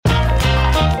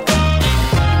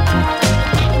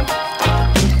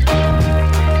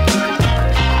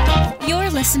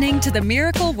listening to the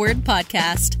Miracle Word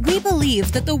Podcast. We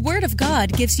believe that the Word of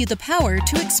God gives you the power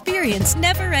to experience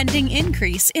never-ending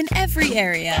increase in every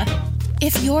area.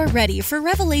 If you're ready for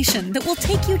revelation that will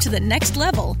take you to the next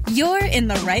level, you're in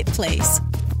the right place.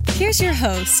 Here's your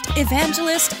host,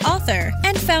 evangelist, author,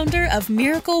 and founder of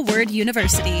Miracle Word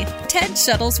University, Ted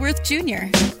Shuttlesworth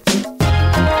Jr.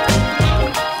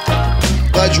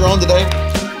 Glad you're on today.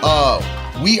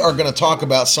 We are going to talk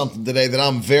about something today that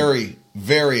I'm very,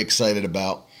 very excited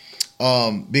about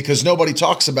because nobody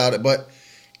talks about it, but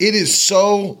it is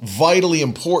so vitally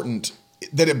important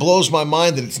that it blows my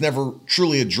mind that it's never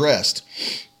truly addressed.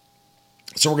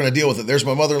 So we're going to deal with it. There's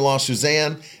my mother-in-law,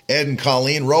 Suzanne, Ed and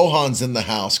Colleen. Rohan's in the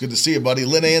house. Good to see you, buddy.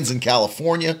 Lynn Ann's in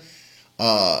California.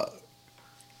 That's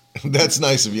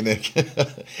nice of you, Nick.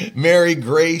 Mary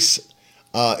Grace,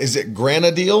 is it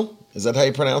Granadil? Is that how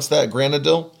you pronounce that?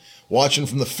 Granadil? Watching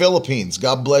from the Philippines.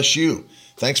 God bless you.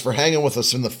 Thanks for hanging with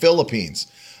us in the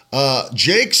Philippines.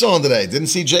 Jake's on today. Didn't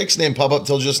see Jake's name pop up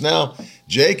till just now.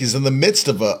 Jake is in the midst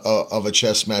of a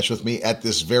chess match with me at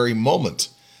this very moment.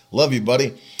 Love you,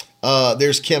 buddy.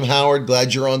 There's Kim Howard.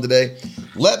 Glad you're on today.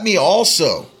 Let me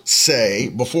also say,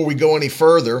 before we go any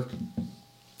further,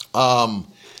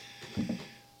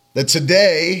 that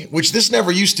today, which this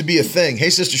never used to be a thing. Hey,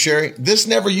 Sister Sherry, this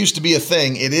never used to be a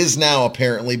thing. It is now,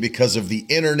 apparently, because of the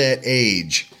internet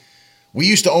age. We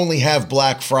used to only have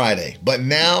Black Friday, but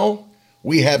now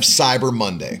we have Cyber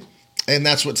Monday. And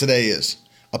that's what today is,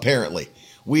 apparently.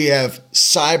 We have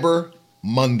Cyber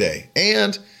Monday.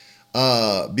 And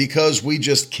because we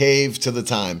just caved to the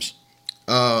times,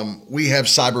 we have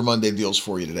Cyber Monday deals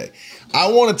for you today.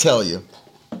 I want to tell you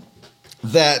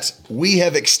that we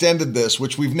have extended this,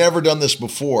 which we've never done this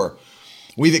before.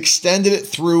 We've extended it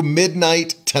through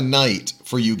midnight tonight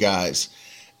for you guys.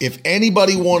 If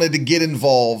anybody wanted to get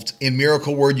involved in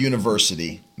Miracle Word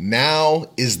University, now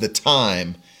is the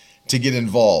time to get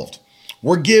involved.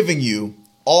 We're giving you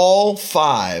all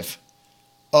 5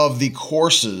 of the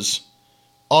courses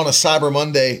on a Cyber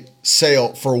Monday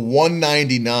sale for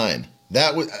 $199.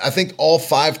 I think all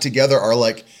 5 together are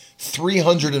like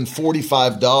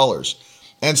 $345.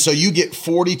 And so you get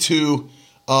 42%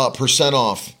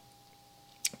 off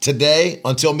today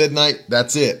until midnight.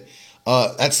 That's it.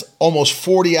 That's almost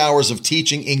 40 hours of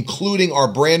teaching, including our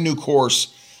brand new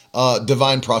course,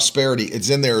 Divine Prosperity. It's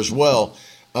in there as well.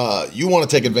 You want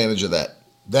to take advantage of that.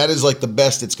 That is like the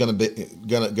best it's going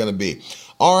to be.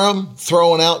 Aram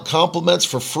throwing out compliments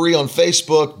for free on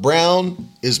Facebook. Brown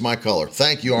is my color.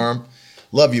 Thank you, Aram.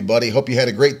 Love you, buddy. Hope you had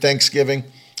a great Thanksgiving.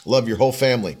 Love your whole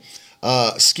family.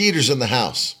 Skeeter's in the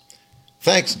house.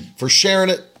 Thanks for sharing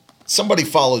it. Somebody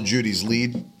follow Judy's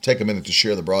lead. Take a minute to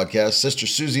share the broadcast. Sister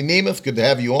Susie Nemeth, good to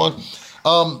have you on.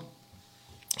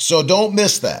 So don't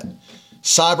miss that.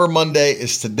 Cyber Monday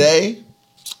is today,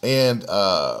 and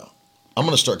I'm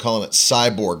going to start calling it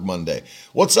Cyborg Monday.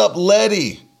 What's up,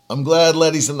 Letty? I'm glad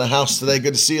Letty's in the house today.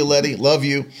 Good to see you, Letty. Love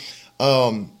you.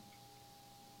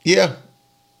 Yeah.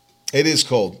 It is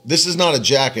cold. This is not a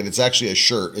jacket. It's actually a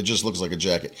shirt. It just looks like a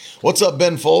jacket. What's up,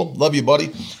 Ben Full? Love you,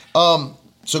 buddy.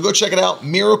 So go check it out.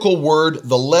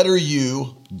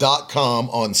 MiracleWord.com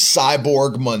on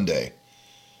Cyborg Monday.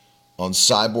 On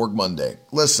Cyborg Monday.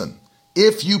 Listen,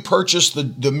 if you purchase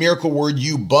the Miracle Word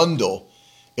U bundle,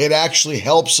 it actually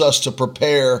helps us to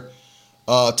prepare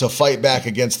to fight back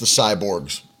against the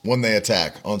cyborgs when they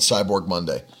attack on Cyborg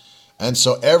Monday. And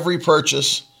so every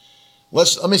purchase,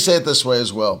 let me say it this way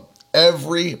as well.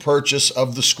 Every purchase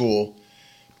of the school,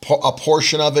 a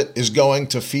portion of it is going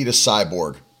to feed a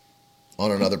cyborg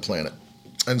on another planet.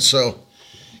 And so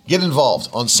get involved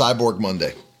on Cyborg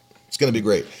Monday. It's going to be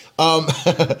great.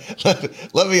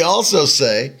 Let me also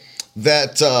say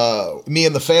that me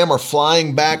and the fam are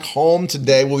flying back home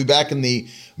today. We'll be back in the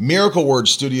Miracle Word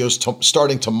Studios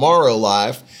starting tomorrow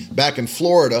live back in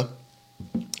Florida.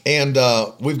 And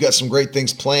we've got some great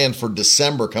things planned for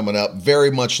December coming up.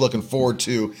 Very much looking forward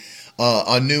to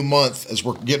a new month as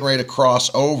we're getting ready to cross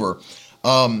over.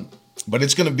 But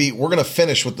it's going to be, we're going to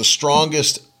finish with the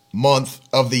strongest month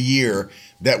of the year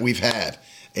that we've had.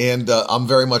 And I'm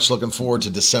very much looking forward to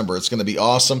December. It's going to be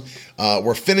awesome.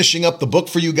 We're finishing up the book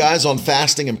for you guys on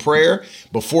fasting and prayer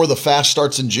before the fast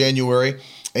starts in January.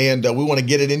 And we want to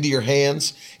get it into your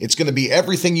hands. It's going to be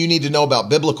everything you need to know about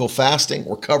biblical fasting.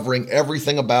 We're covering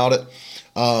everything about it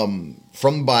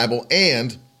from the Bible.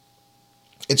 And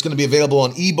it's going to be available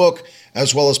on ebook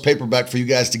as well as paperback for you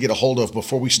guys to get a hold of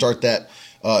before we start that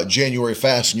January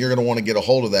fast. And you're going to want to get a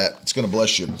hold of that. It's going to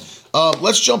bless you.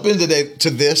 Let's jump in today to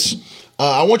this.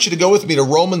 I want you to go with me to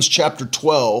Romans chapter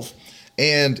 12.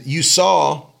 And you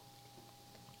saw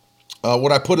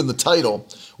what I put in the title,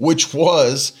 which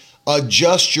was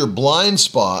adjust your blind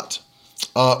spot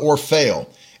or fail.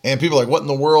 And people are like, what in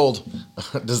the world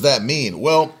does that mean?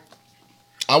 Well,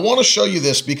 I want to show you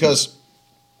this because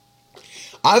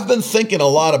I've been thinking a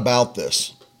lot about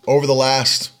this over the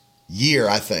last year,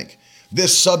 I think.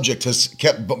 This subject has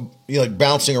kept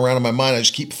bouncing around in my mind. I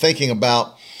just keep thinking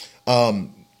about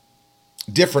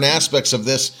different aspects of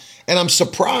this. And I'm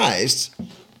surprised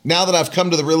now that I've come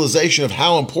to the realization of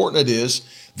how important it is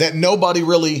that nobody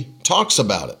really talks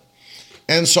about it.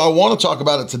 And so I want to talk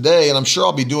about it today, and I'm sure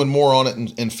I'll be doing more on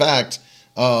it. In fact,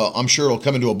 I'm sure it'll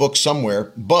come into a book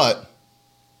somewhere. But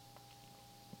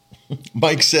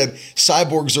Mike said,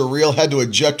 cyborgs are real. Had to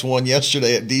eject one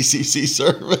yesterday at DCC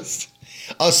service.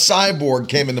 A cyborg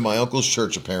came into my uncle's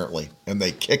church, apparently, and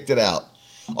they kicked it out.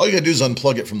 All you got to do is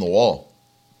unplug it from the wall.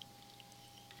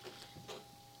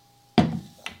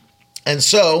 And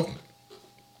so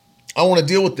I want to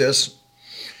deal with this.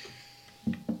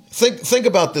 Think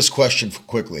about this question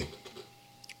quickly,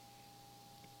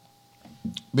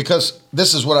 because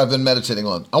this is what I've been meditating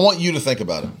on. I want you to think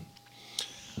about it.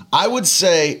 I would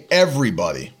say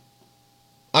everybody,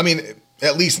 I mean,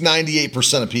 at least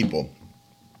 98% of people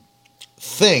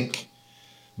think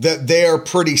that they are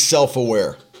pretty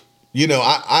self-aware. You know,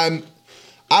 I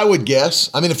would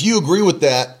guess. I mean, if you agree with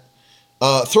that,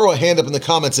 throw a hand up in the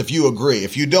comments if you agree.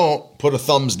 If you don't, put a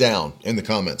thumbs down in the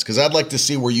comments, because I'd like to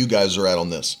see where you guys are at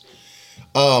on this.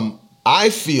 I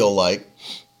feel like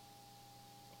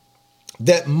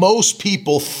that most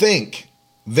people think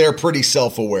they're pretty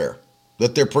self-aware,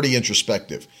 that they're pretty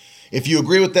introspective. If you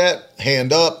agree with that,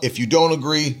 hand up. If you don't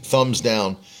agree, thumbs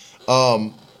down.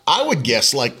 I would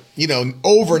guess over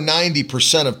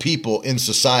 90% of people in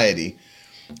society,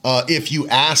 if you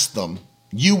ask them,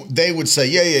 they would say,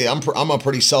 yeah, I'm a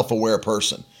pretty self-aware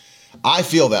person. I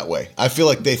feel that way. I feel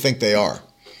like they think they are.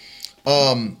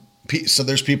 So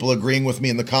there's people agreeing with me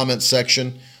in the comments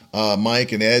section.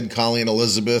 Mike and Ed, Colleen,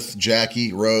 Elizabeth,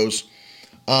 Jackie, Rose.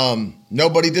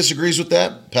 Nobody disagrees with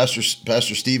that. Pastor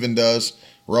Stephen does.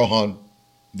 Rohan.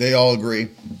 They all agree.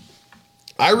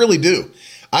 I really do.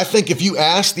 I think if you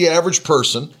ask the average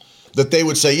person, that they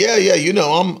would say, yeah,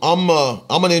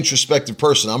 I'm an introspective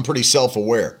person. I'm pretty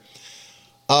self-aware.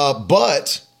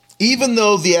 But even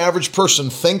though the average person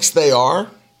thinks they are,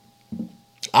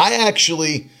 I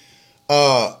actually,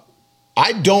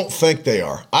 I don't think they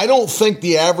are. I don't think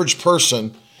the average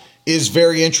person is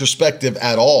very introspective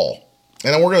at all.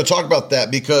 And we're going to talk about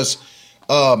that because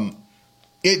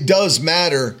it does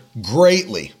matter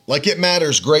greatly. Like, it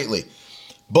matters greatly.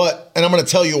 And I'm going to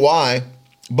tell you why.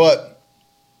 But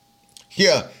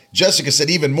yeah, Jessica said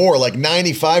even more, like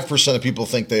 95% of people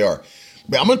think they are.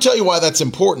 But I'm going to tell you why that's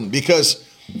important, because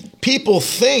people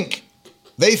think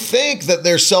that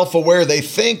they're self-aware. They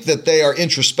think that they are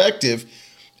introspective.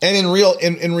 And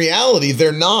in reality,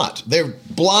 they're not. They're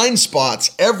blind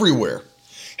spots everywhere.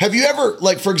 Have you ever,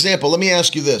 for example, let me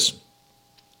ask you this.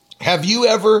 Have you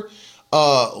ever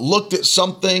looked at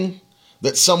something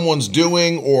that someone's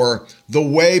doing, or the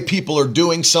way people are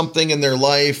doing something in their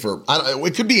life, or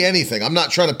it could be anything. I'm not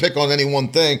trying to pick on any one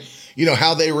thing.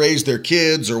 How they raise their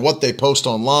kids, or what they post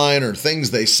online, or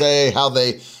things they say, how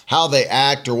they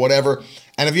act, or whatever.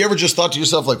 And have you ever just thought to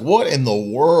yourself, what in the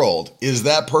world is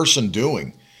that person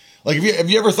doing? Have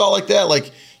you ever thought like that?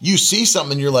 Like, you see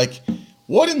something and you're like,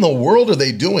 what in the world are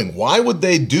they doing? Why would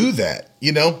they do that?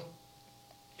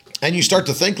 And you start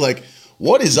to think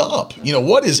what is up?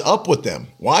 What is up with them?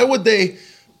 Why would they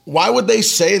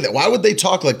say that? Why would they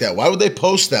talk like that? Why would they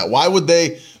post that? Why would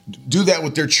they do that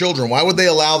with their children? Why would they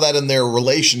allow that in their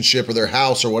relationship or their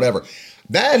house or whatever?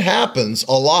 That happens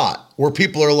a lot, where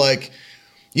people are like,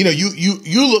 you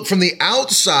look from the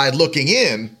outside looking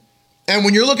in, and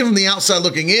when you're looking from the outside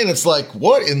looking in, it's like,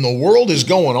 what in the world is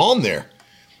going on there?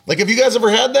 Have you guys ever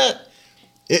had that?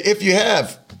 If you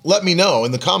have, let me know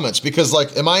in the comments, because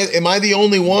am I the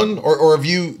only one, or have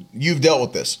you've dealt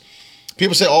with this?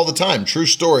 People say all the time, true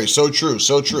story, so true,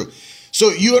 so true. So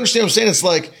you understand what I'm saying? It's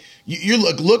like you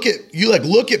look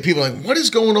at people like, what is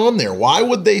going on there? Why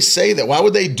would they say that? Why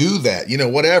would they do that?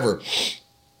 Whatever.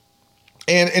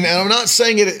 And I'm not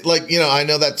saying it I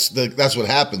know that's what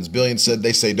happens. Billion said,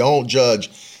 they say don't judge.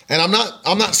 And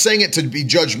I'm not saying it to be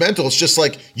judgmental. It's just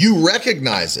you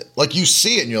recognize it. You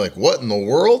see it and you're like, what in the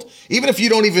world? Even if you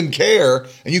don't even care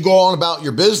and you go on about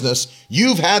your business,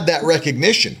 you've had that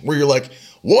recognition where you're like,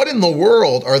 what in the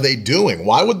world are they doing?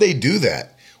 Why would they do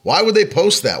that? Why would they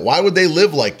post that? Why would they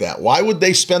live like that? Why would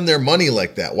they spend their money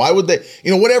like that? Why would they,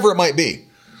 whatever it might be.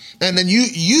 And then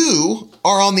you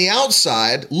are on the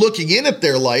outside looking in at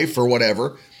their life or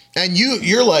whatever. And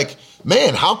you're like,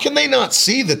 man, how can they not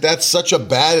see that that's such a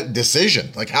bad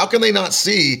decision? How can they not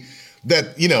see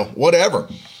that, whatever.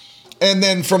 And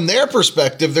then from their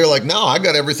perspective, they're like, no, I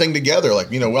got everything together.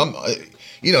 Like,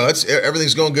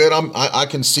 everything's going good. I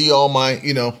can see all my,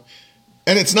 and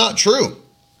it's not true.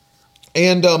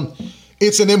 And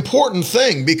it's an important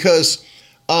thing because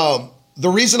the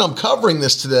reason I'm covering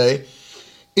this today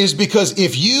is because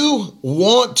if you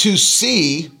want to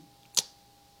see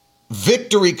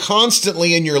victory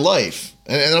constantly in your life,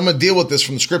 and I'm going to deal with this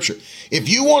from the scripture. If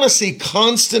you want to see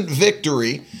constant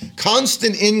victory,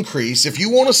 constant increase, if you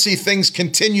want to see things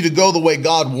continue to go the way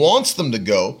God wants them to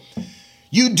go,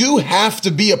 you do have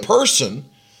to be a person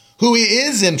who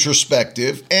is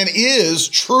introspective and is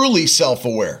truly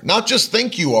self-aware. Not just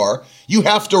think you are. You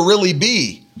have to really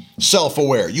be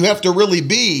self-aware. You have to really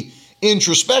be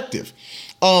introspective.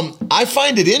 I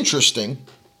find it interesting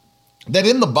that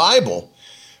in the Bible,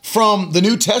 from the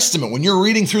New Testament, when you're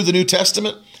reading through the New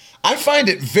Testament, I find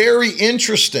it very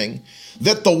interesting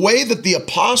that the way that the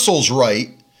apostles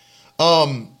write,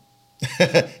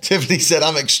 Tiffany said,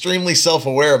 I'm extremely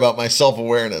self-aware about my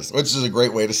self-awareness, which is a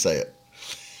great way to say it.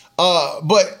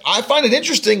 But I find it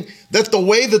interesting that the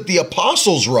way that the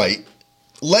apostles write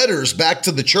letters back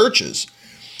to the churches,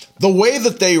 the way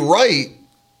that they write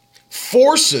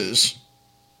forces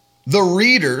the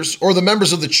readers or the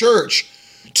members of the church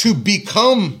to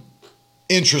become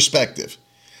introspective.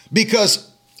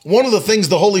 Because one of the things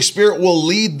the Holy Spirit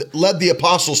led the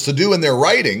apostles to do in their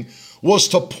writing was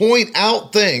to point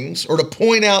out things or to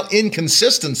point out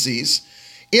inconsistencies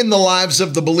in the lives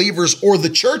of the believers or the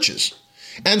churches.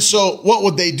 And so what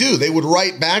would they do? They would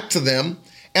write back to them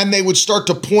and they would start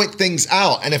to point things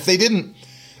out. And if they didn't,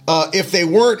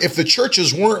 if the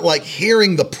churches weren't like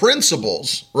hearing the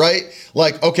principles, right?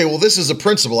 Like, okay, well, this is a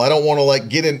principle. I don't want to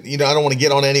get I don't want to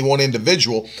get on any one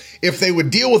individual. If they would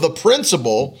deal with a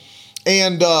principle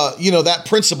and, that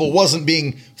principle wasn't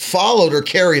being followed or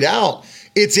carried out,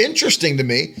 it's interesting to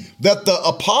me that the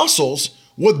apostles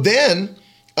would then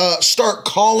start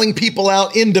calling people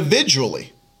out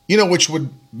individually, which would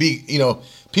be,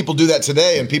 people do that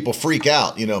today and people freak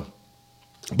out,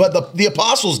 But the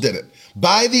apostles did it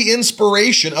by the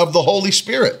inspiration of the Holy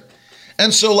Spirit.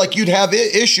 And so you'd have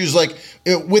issues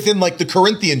within the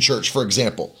Corinthian church, for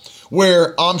example,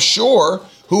 where I'm sure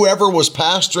whoever was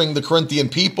pastoring the Corinthian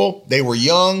people, they were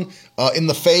young in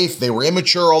the faith, they were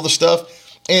immature, all the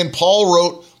stuff. And Paul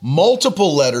wrote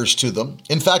multiple letters to them.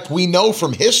 In fact, we know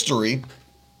from history,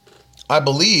 I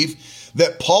believe,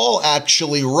 that Paul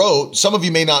actually wrote, some of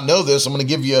you may not know this, I'm going to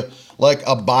give you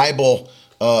a Bible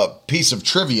piece of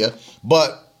trivia,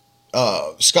 but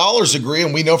scholars agree,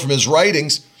 and we know from his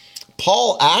writings,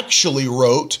 Paul actually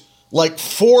wrote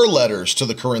 4 letters to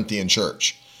the Corinthian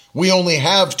church. We only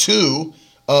have 2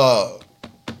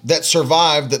 that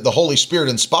survived that the Holy Spirit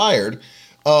inspired,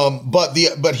 but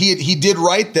he did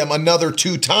write them another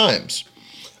 2 times.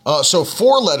 So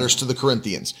 4 letters to the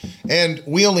Corinthians, and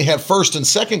we only have 1st and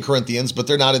 2nd Corinthians, but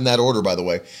they're not in that order, by the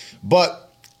way.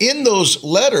 But in those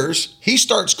letters, he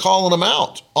starts calling them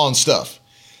out on stuff.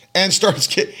 And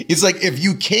it's like, if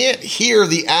you can't hear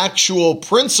the actual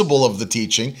principle of the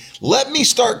teaching, let me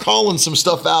start calling some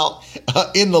stuff out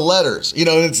in the letters. And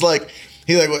it's he's like,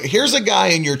 well, here's a guy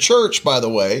in your church, by the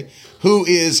way, who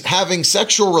is having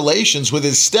sexual relations with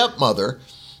his stepmother,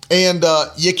 and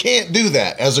you can't do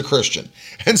that as a Christian.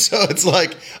 And so it's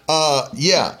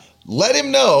let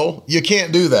him know you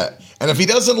can't do that. And if he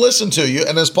doesn't listen to you,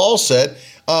 and as Paul said,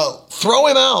 throw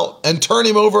him out and turn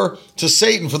him over to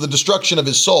Satan for the destruction of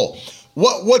his soul.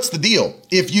 What's the deal?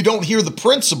 If you don't hear the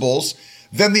principles,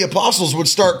 then the apostles would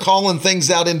start calling things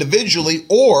out individually,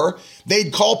 or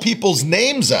they'd call people's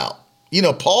names out.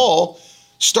 Paul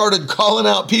started calling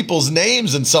out people's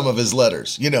names in some of his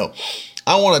letters.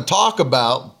 I want to talk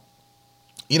about,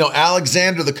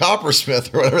 Alexander the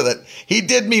coppersmith or whatever, that he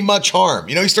did me much harm.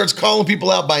 He starts calling people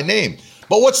out by name.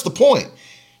 But what's the point?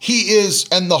 He is,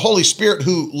 and the Holy Spirit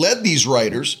who led these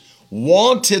writers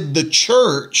wanted the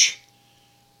church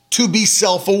to be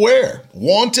self-aware,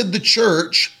 wanted the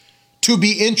church to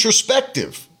be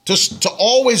introspective, to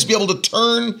always be able to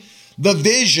turn the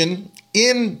vision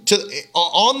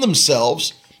on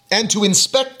themselves and to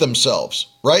inspect themselves,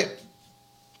 right?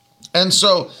 And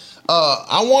so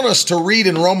I want us to read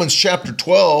in Romans chapter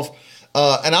 12,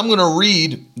 and I'm going to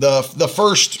read the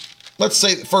first, let's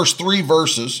say the first 3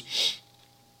 verses.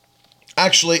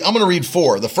 Actually, I'm going to read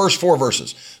 4, the first 4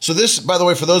 verses. So this, by the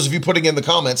way, for those of you putting in the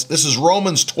comments, this is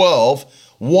Romans 12,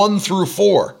 1 through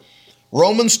 4.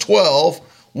 Romans 12,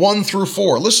 1 through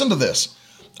 4. Listen to this.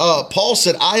 Paul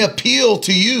said, I appeal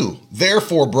to you,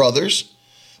 therefore, brothers,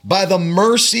 by the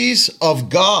mercies of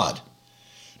God,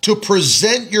 to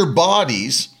present your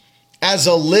bodies as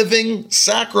a living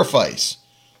sacrifice,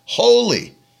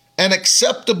 holy, and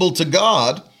acceptable to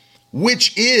God,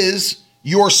 which is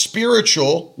your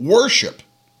spiritual worship.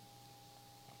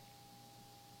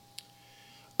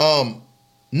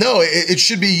 No, it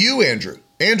should be you, Andrew.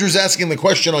 Andrew's asking the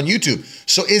question on YouTube.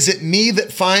 So is it me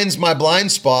that finds my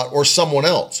blind spot or someone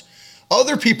else?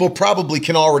 Other people probably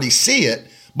can already see it,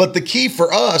 but the key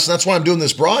for us, and that's why I'm doing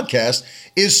this broadcast,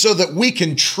 is so that we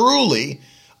can truly,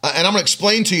 and I'm going to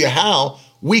explain to you how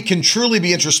we can truly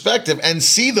be introspective and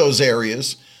see those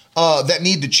areas that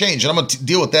need to change. And I'm going to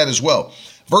deal with that as well.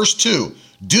 Verse 2,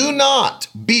 do not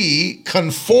be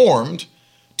conformed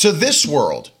to this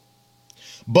world,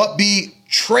 but be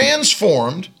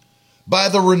transformed by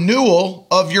the renewal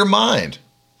of your mind,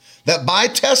 that by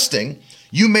testing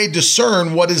you may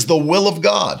discern what is the will of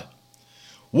God,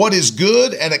 what is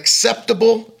good and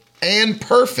acceptable and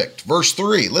perfect. Verse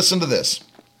 3, listen to this.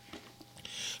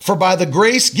 For by the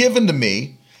grace given to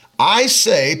me, I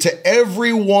say to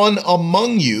everyone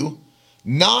among you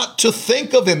not to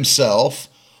think of himself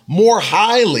more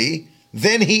highly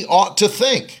than he ought to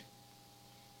think.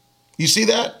 You see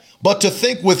that? But to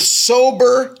think with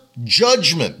sober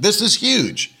judgment. This is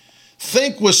huge.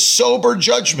 Think with sober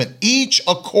judgment, each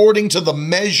according to the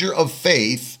measure of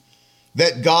faith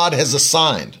that God has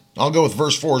assigned. I'll go with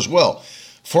verse 4 as well.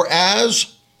 For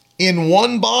as in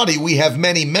one body we have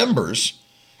many members,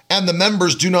 and the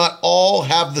members do not all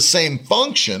have the same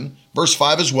function, verse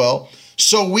 5 as well,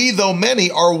 so we, though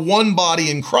many, are one body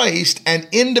in Christ and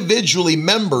individually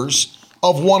members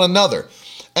of one another.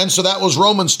 And so that was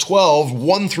Romans 12,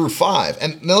 1 through 5.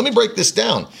 And now let me break this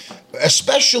down,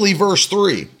 especially verse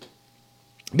 3.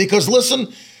 Because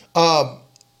listen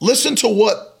to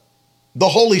what the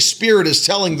Holy Spirit is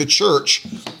telling the church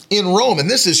in Rome. And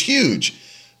this is huge.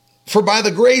 For by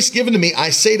the grace given to me, I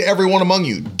say to everyone among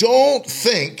you, don't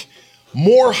think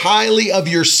more highly of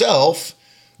yourself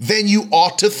than you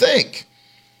ought to think,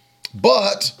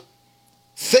 but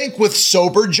think with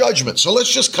sober judgment. So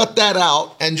let's just cut that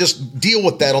out and just deal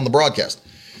with that on the broadcast.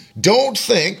 Don't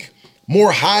think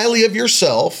more highly of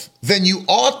yourself than you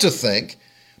ought to think,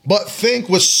 but think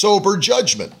with sober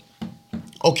judgment.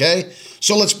 Okay,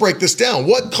 so let's break this down.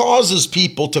 What causes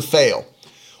people to fail?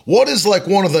 What is like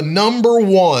one of the number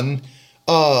one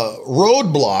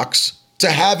roadblocks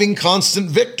to having constant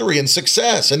victory and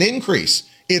success and increase?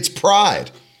 It's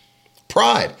pride.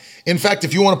 Pride. In fact,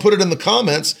 if you want to put it in the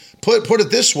comments, put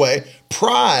it this way: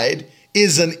 pride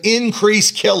is an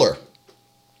increase killer.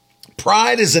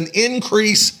 Pride is an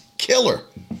increase killer.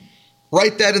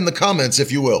 Write that in the comments,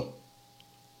 if you will.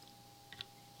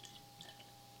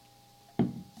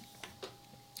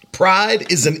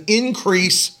 Pride is an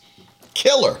increase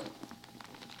killer.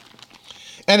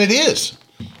 And it is.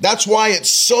 That's why it's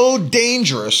so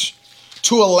dangerous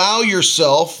to allow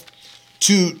yourself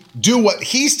to do what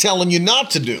he's telling you not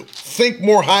to do. Think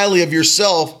more highly of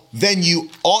yourself than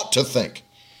you ought to think.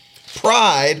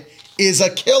 Pride is a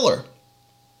killer.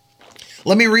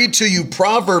 Let me read to you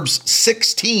Proverbs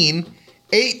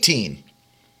 16:18.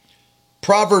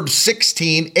 Proverbs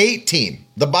 16:18.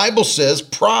 The Bible says,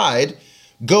 pride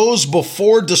goes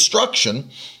before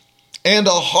destruction, and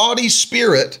a haughty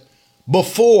spirit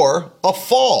before a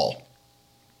fall.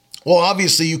 Well,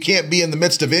 obviously you can't be in the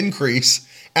midst of increase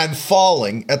and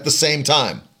falling at the same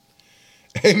time.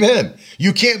 Amen.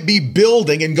 You can't be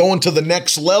building and going to the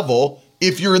next level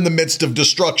if you're in the midst of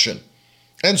destruction.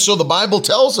 And so the Bible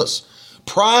tells us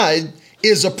pride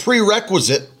is a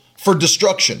prerequisite for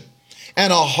destruction,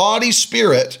 and a haughty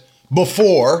spirit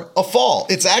before a fall.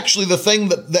 It's actually the thing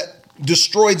that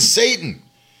destroyed Satan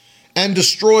and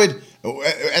destroyed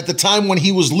at the time when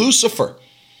he was Lucifer,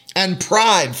 and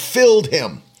pride filled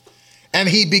him, and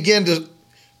he began to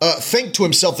think to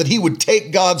himself that he would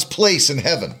take God's place in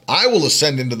heaven. I will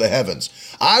ascend into the heavens.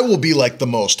 I will be like the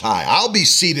Most High. I'll be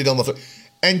seated on the throne.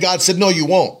 And God said, no, you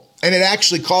won't. And it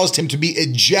actually caused him to be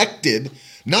ejected,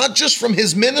 not just from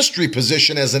his ministry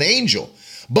position as an angel,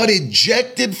 but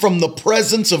ejected from the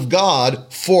presence of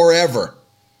God forever.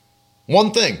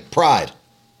 One thing, pride.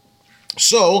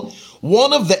 So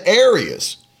one of the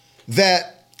areas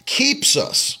that keeps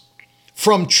us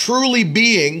from truly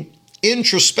being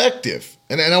introspective,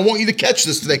 and I want you to catch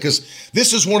this today, because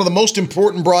this is one of the most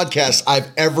important broadcasts I've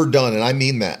ever done, and I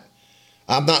mean that.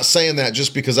 I'm not saying that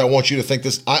just because I want you to think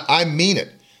this. I mean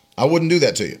it. I wouldn't do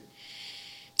that to you.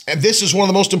 And this is one of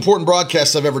the most important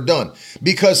broadcasts I've ever done,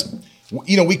 because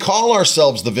we call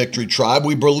ourselves the Victory Tribe.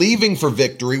 We're believing for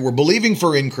victory. We're believing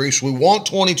for increase. We want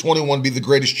 2021 to be the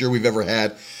greatest year we've ever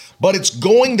had. But it's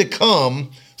going to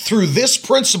come through this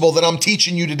principle that I'm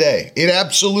teaching you today. It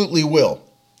absolutely will.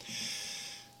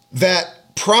 That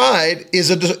pride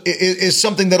is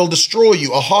something that'll destroy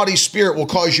you. A haughty spirit will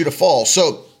cause you to fall.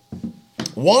 So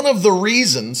one of the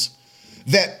reasons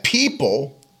that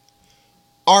people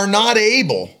are not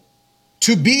able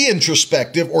to be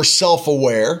introspective or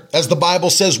self-aware, as the Bible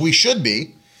says we should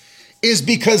be, is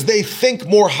because they think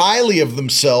more highly of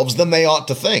themselves than they ought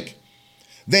to think.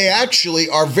 They actually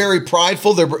are very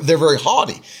prideful. They're very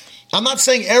haughty. I'm not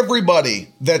saying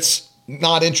everybody that's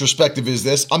not introspective is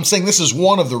this. I'm saying this is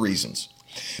one of the reasons.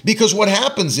 Because what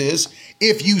happens is,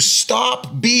 if you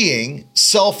stop being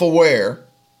self-aware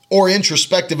or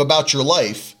introspective about your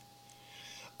life,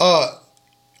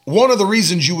 one of the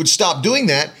reasons you would stop doing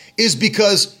that is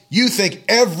because you think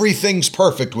everything's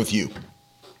perfect with you.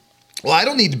 Well, I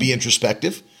don't need to be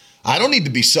introspective. I don't need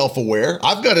to be self-aware.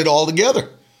 I've got it all together.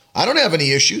 I don't have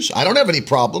any issues. I don't have any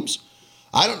problems.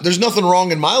 There's nothing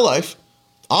wrong in my life.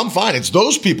 I'm fine. It's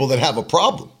those people that have a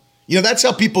problem. That's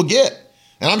how people get.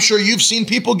 And I'm sure you've seen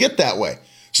people get that way.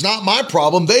 It's not my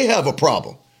problem. They have a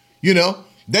problem.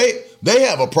 They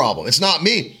have a problem. It's not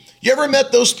me. You ever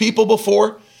met those people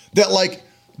before that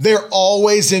they're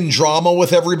always in drama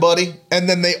with everybody and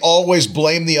then they always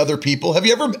blame the other people? Have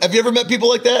you ever met people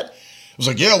like that? It was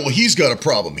like, yeah, well, he's got a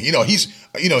problem. He's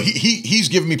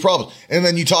giving me problems. And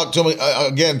then you talk to him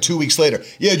again 2 weeks later.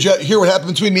 Yeah, hear what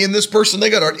happened between me and this person? They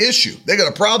got an issue. They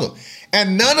got a problem.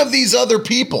 And none of these other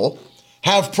people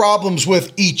have problems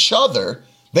with each other.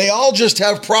 They all just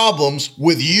have problems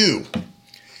with you.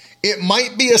 It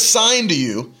might be a sign to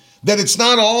you that it's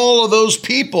not all of those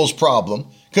people's problem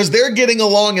because they're getting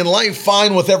along in life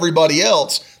fine with everybody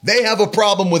else. They have a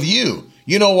problem with you.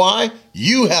 You know why?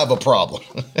 You have a problem.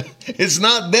 It's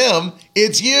not them,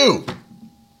 it's you.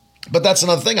 But that's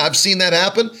another thing. I've seen that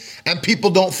happen, and people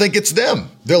don't think it's them.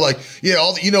 They're like,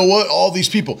 yeah, you know what? All these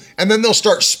people. And then they'll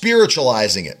start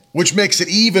spiritualizing it, which makes it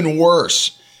even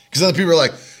worse. Because then people are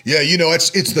like, yeah,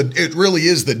 it really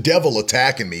is the devil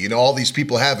attacking me. All these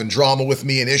people having drama with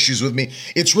me and issues with me.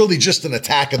 It's really just an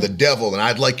attack of the devil, and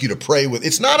I'd like you to pray with.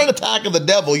 It's not an attack of the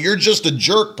devil. You're just a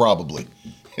jerk, probably.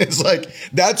 It's like,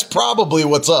 that's probably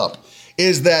what's up,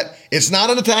 is that it's not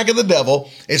an attack of the devil.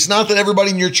 It's not that everybody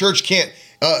in your church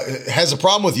has a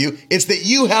problem with you. It's that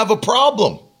you have a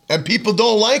problem and people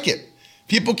don't like it.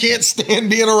 People can't stand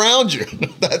being around you.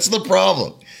 That's the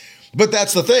problem. But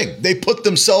that's the thing. They put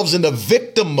themselves into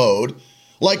victim mode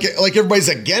like everybody's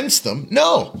against them.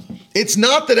 No, it's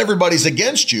not that everybody's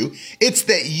against you. It's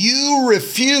that you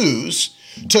refuse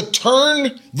to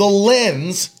turn the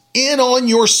lens in on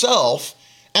yourself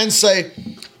and say,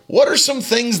 what are some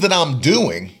things that I'm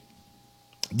doing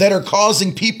that are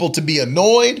causing people to be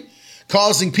annoyed,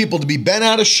 causing people to be bent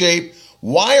out of shape?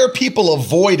 Why are people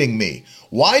avoiding me?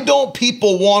 Why don't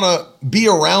people want to be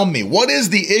around me? What is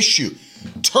the issue?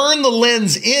 Turn the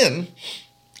lens in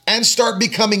and start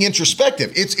becoming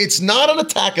introspective. It's not an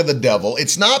attack of the devil.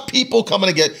 It's not people coming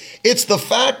to get. It's the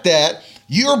fact that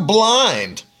you're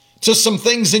blind to some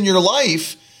things in your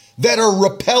life that are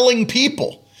repelling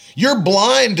people. You're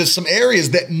blind to some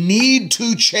areas that need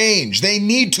to change. They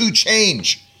need to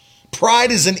change.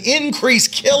 Pride is an increase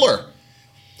killer.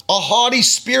 A haughty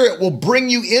spirit will bring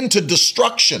you into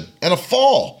destruction and a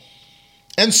fall.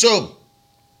 And so,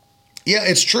 yeah,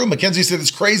 it's true. Mackenzie said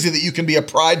it's crazy that you can be a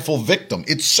prideful victim.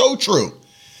 It's so true.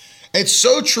 It's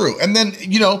so true. And then,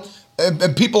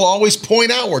 and people always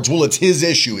point outwards. Well, it's his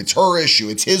issue. It's her issue.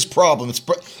 It's his problem.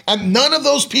 And none of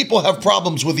those people have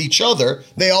problems with each other.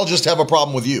 They all just have a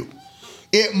problem with you.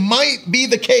 It might be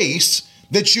the case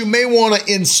that you may want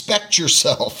to inspect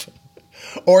yourself.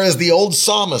 Or as the old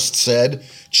psalmist said,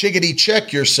 chickadee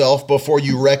check yourself before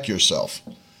you wreck yourself.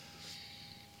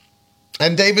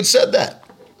 And David said that.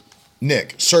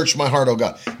 Nick, search my heart, oh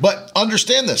God. But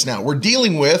understand this now. We're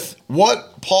dealing with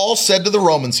what Paul said to the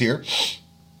Romans here.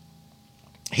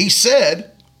 He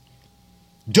said,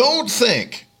 don't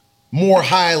think more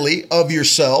highly of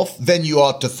yourself than you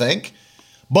ought to think,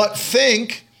 but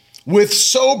think with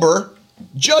sober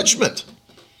judgment.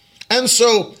 And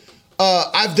so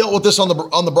I've dealt with this on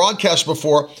the broadcast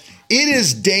before. It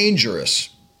is dangerous.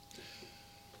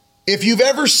 If you've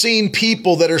ever seen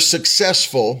people that are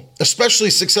successful, especially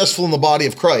successful in the body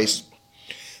of Christ,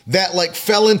 that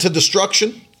fell into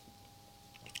destruction,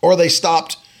 or they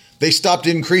stopped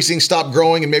increasing, stopped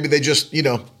growing, and maybe they just,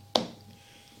 the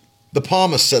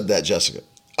psalmist said that, Jessica.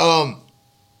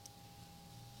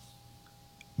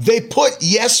 They put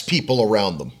yes people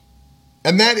around them.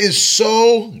 And that is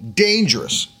so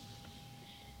dangerous.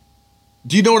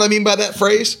 Do you know what I mean by that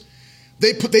phrase?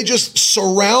 They just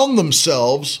surround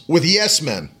themselves with yes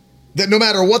men. That no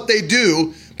matter what they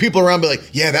do, people around be like,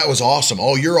 yeah, that was awesome.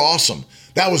 Oh, you're awesome.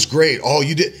 That was great. Oh,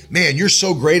 you did. Man, you're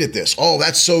so great at this. Oh,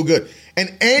 that's so good.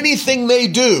 And anything they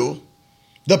do,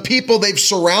 the people they've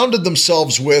surrounded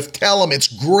themselves with tell them it's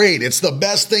great. It's the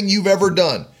best thing you've ever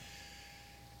done.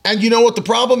 And you know what the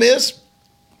problem is?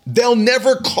 They'll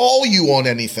never call you on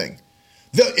anything.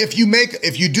 If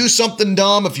you do something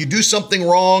dumb, if you do something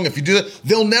wrong,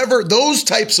 those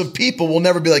types of people will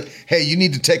never be like, hey, you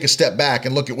need to take a step back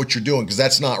and look at what you're doing because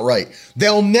that's not right.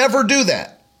 They'll never do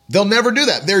that. They'll never do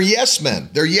that. They're yes men.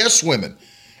 They're yes women.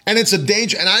 And it's a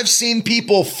danger. And I've seen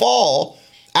people fall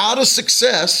out of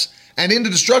success and into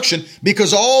destruction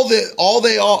because all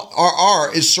they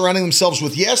are is surrounding themselves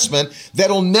with yes men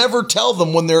that'll never tell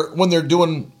them when they're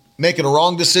making a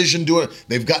wrong decision,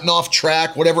 they've gotten off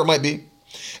track, whatever it might be.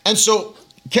 And so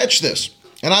catch this.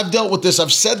 And I've dealt with this.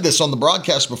 I've said this on the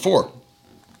broadcast before.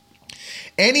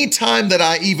 Anytime that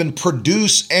I even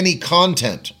produce any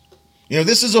content,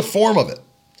 this is a form of it.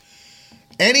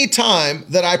 Anytime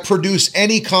that I produce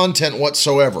any content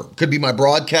whatsoever, could be my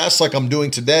broadcast like I'm doing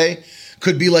today,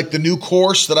 could be like the new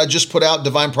course that I just put out,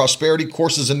 Divine Prosperity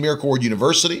Courses in Miracle Word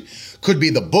University, could be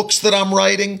the books that I'm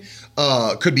writing,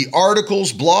 could be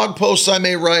articles, blog posts I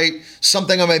may write,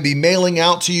 something I may be mailing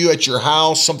out to you at your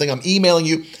house, something I'm emailing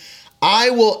you.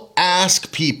 I will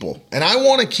ask people, and I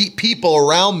want to keep people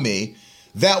around me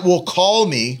that will call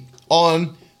me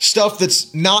on stuff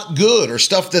that's not good or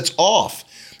stuff that's off.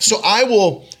 So I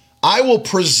will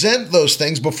present those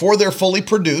things before they're fully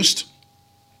produced.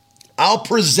 I'll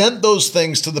present those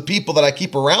things to the people that I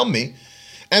keep around me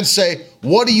and say,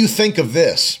 what do you think of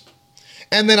this?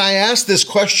 And then I ask this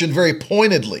question very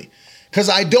pointedly because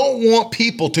I don't want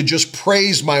people to just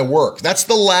praise my work. That's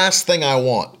the last thing I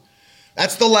want.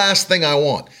 That's the last thing I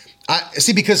want.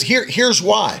 Because here's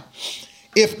why.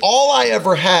 If all I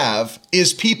ever have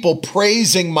is people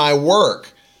praising my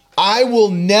work, I will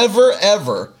never,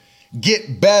 ever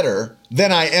get better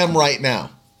than I am right now.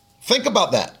 Think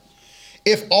about that.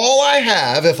 If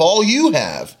all you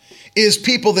have is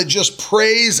people that just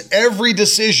praise every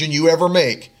decision you ever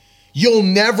make, you'll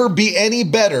never be any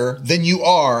better than you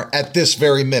are at this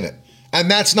very minute.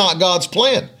 And that's not God's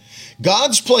plan.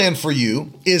 God's plan for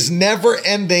you is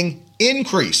never-ending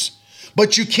increase.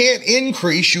 But you can't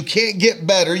increase, you can't get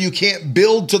better, you can't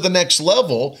build to the next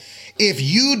level if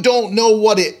you don't know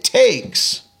what it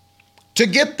takes to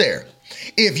get there.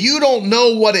 If you don't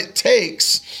know what it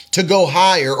takes to go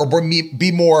higher or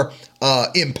be more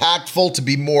impactful, to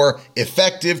be more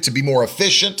effective, to be more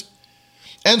efficient.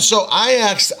 And so I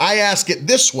ask it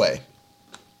this way.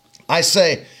 I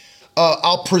say,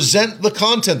 I'll present the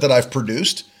content that I've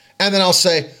produced, and then I'll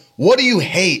say, what do you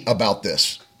hate about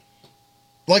this?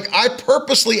 Like, I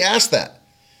purposely ask that.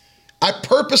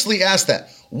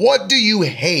 What do you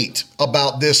hate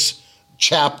about this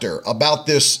chapter, about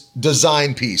this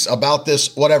design piece, about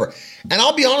this whatever? And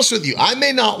I'll be honest with you, I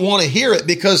may not want to hear it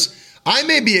because I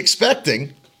may be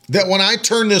expecting that when I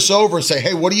turn this over and say,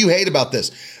 hey, what do you hate about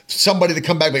this? Somebody to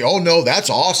come back and be, oh no, that's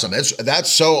awesome.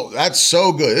 That's so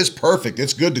good. It's perfect.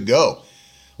 It's good to go.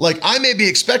 Like, I may be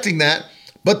expecting that,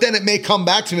 but then it may come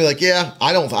back to me like, yeah,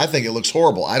 I think it looks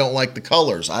horrible. I don't like the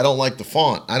colors. I don't like the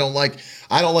font. I don't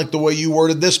like the way you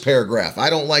worded this paragraph.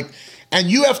 And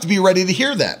you have to be ready to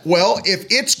hear that. Well, if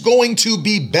it's going to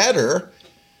be better,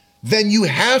 then you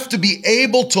have to be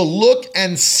able to look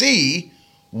and see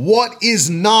what is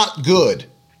not good.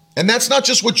 And that's not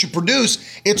just what you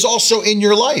produce, it's also in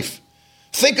your life.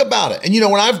 Think about it. And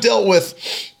when I've dealt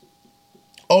with,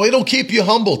 it'll keep you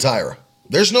humble, Tyra.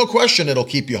 There's no question it'll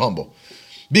keep you humble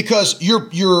because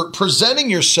you're presenting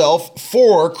yourself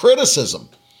for criticism.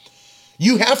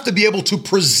 You have to be able to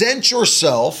present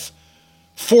yourself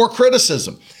for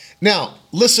criticism. Now,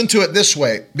 listen to it this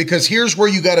way, because here's where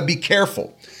you got to be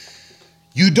careful.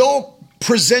 You don't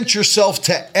present yourself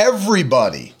to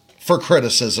everybody for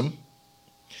criticism.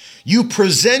 You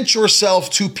present yourself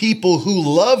to people who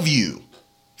love you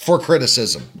for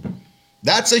criticism.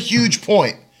 That's a huge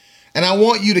point. And I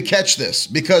want you to catch this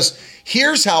because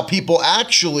here's how people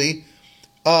actually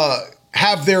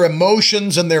have their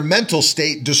emotions and their mental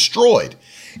state destroyed,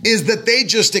 is that they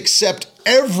just accept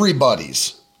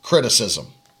everybody's criticism.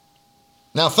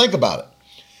 Now think about it.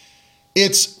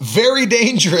 It's very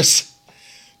dangerous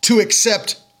to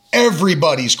accept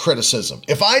everybody's criticism.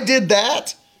 If I did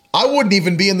that, I wouldn't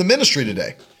even be in the ministry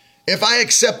today. If I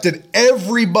accepted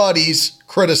everybody's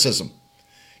criticism,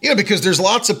 because there's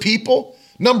lots of people,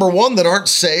 number one, that aren't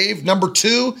saved. Number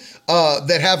two,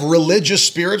 that have religious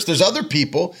spirits. There's other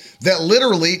people that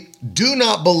literally do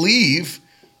not believe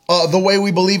the way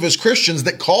we believe as Christians,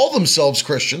 that call themselves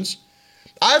Christians.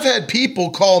 I've had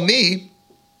people call me,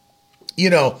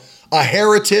 a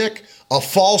heretic, a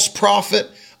false prophet,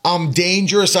 I'm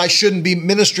dangerous. I shouldn't be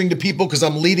ministering to people because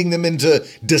I'm leading them into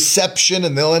deception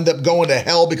and they'll end up going to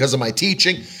hell because of my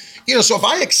teaching. So if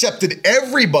I accepted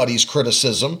everybody's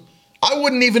criticism, I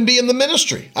wouldn't even be in the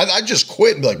ministry. I'd just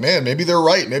quit and be like, man, maybe they're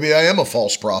right. Maybe I am a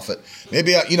false prophet.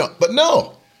 But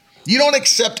no, you don't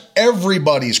accept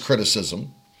everybody's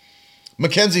criticism.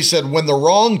 Mackenzie said, when the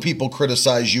wrong people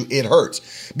criticize you, it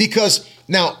hurts. Because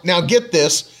now get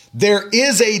this, there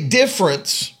is a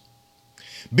difference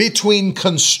between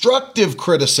constructive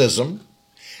criticism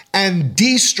and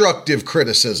destructive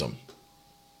criticism.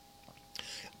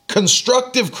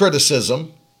 Constructive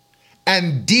criticism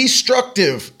and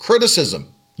destructive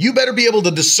criticism. You better be able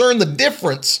to discern the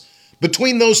difference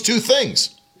between those two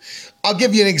things. I'll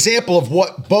give you an example of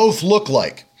what both look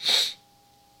like.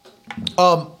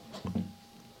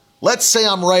 Let's say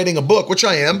I'm writing a book, which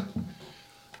I am,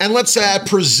 and let's say I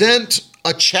present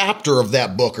a chapter of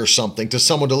that book or something to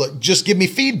someone to just give me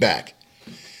feedback.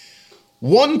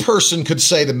 One person could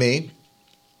say to me,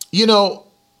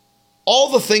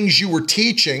 all the things you were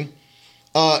teaching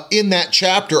in that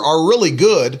chapter are really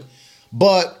good,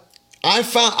 but I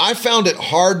found it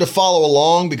hard to follow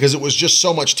along because it was just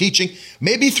so much teaching.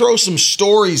 Maybe throw some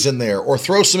stories in there or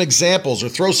throw some examples or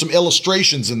throw some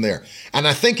illustrations in there. And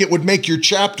I think it would make your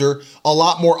chapter a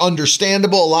lot more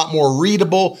understandable, a lot more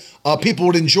readable. People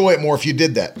would enjoy it more if you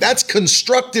did that. That's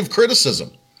constructive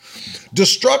criticism.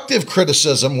 Destructive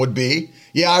criticism would be,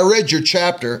 yeah, I read your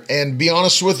chapter and be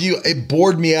honest with you, it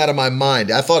bored me out of my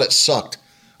mind. I thought it sucked.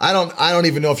 I don't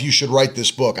even know if you should write this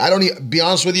book. Be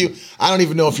honest with you, I don't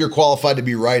even know if you're qualified to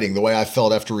be writing the way I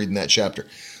felt after reading that chapter.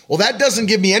 Well, that doesn't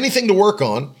give me anything to work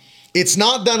on. It's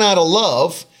not done out of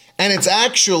love, and it's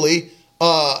actually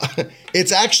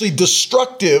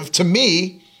destructive to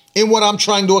me in what I'm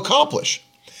trying to accomplish.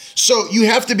 So you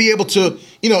have to be able to,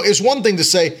 it's one thing to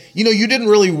say, you didn't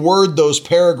really word those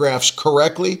paragraphs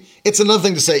correctly. It's another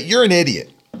thing to say, you're an idiot.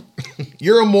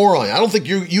 You're a moron. I don't think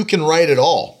you can write at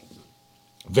all.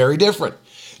 Very different.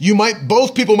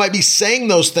 Both people might be saying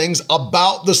those things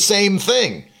about the same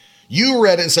thing. You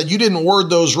read it and said, you didn't word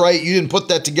those right. You didn't put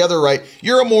that together right.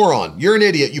 You're a moron. You're an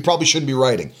idiot. You probably shouldn't be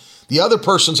writing. The other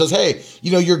person says, hey,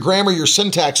 your grammar, your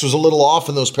syntax was a little off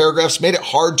in those paragraphs, made it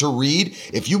hard to read.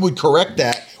 If you would correct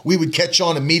that, we would catch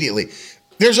on immediately.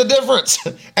 There's a difference.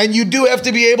 And you do have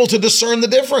to be able to discern the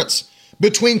difference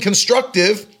between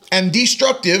constructive and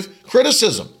destructive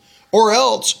criticism, or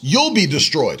else you'll be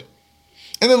destroyed.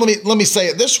 And then let me say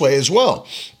it this way as well.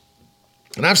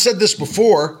 And I've said this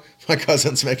before. My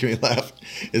cousin's making me laugh.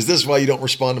 Is this why you don't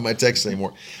respond to my texts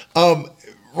anymore?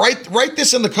 Write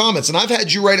this in the comments. And I've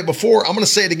had you write it before. I'm going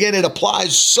to say it again. It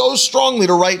applies so strongly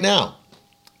to right now.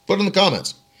 Put it in the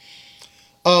comments.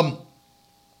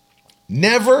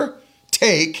 Never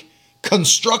take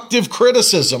constructive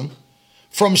criticism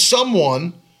from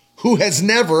someone who has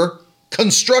never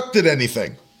constructed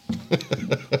anything.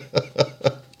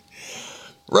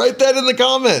 Write that in the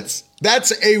comments.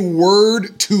 That's a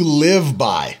word to live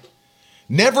by.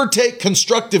 Never take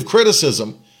constructive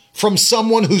criticism from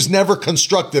someone who's never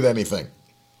constructed anything.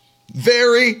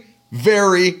 Very,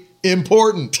 very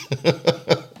important.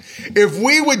 If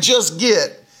we would just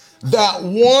get that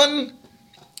one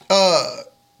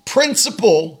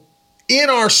principle in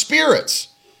our spirits,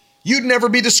 you'd never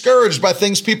be discouraged by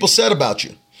things people said about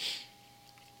you.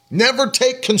 Never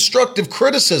take constructive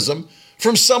criticism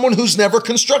from someone who's never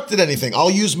constructed anything. I'll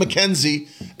use Mackenzie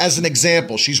as an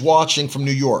example. She's watching from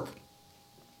New York.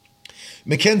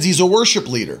 Mackenzie's a worship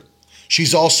leader.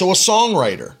 She's also a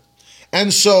songwriter.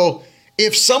 And so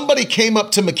if somebody came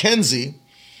up to Mackenzie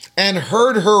and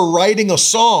heard her writing a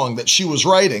song that she was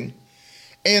writing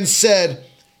and said,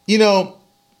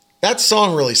 that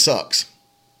song really sucks.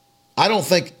 I don't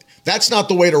think that's not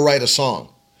the way to write a song.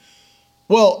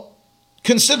 Well,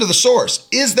 consider the source.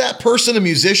 Is that person a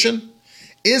musician?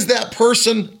 Is that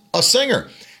person a singer?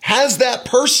 Has that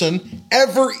person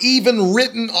ever even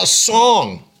written a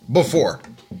song before?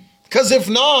 Because if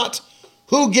not,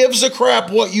 who gives a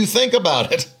crap what you think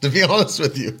about it, to be honest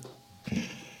with you?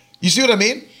 You see what I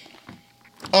mean?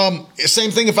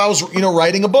 Same thing if I was,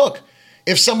 writing a book.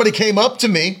 If somebody came up to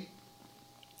me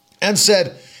and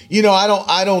said,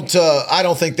 I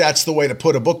don't think that's the way to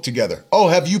put a book together. Oh,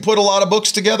 have you put a lot of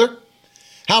books together?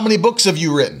 How many books have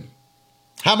you written?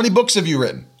 How many books have you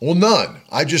written? Well, none.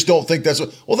 I just don't think that's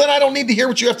what. Well, then I don't need to hear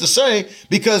what you have to say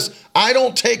because I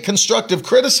don't take constructive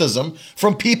criticism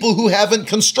from people who haven't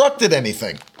constructed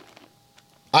anything.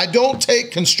 I don't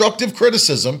take constructive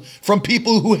criticism from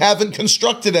people who haven't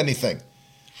constructed anything.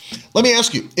 Let me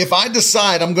ask you, if I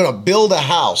decide I'm going to build a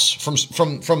house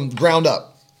from ground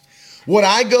up, would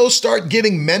I go start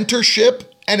getting mentorship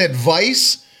and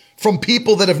advice from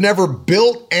people that have never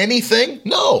built anything?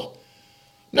 No,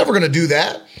 I'm never going to do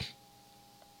that.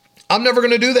 I'm never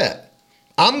going to do that.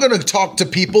 I'm going to talk to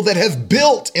people that have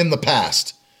built in the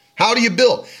past. How do you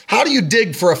build? How do you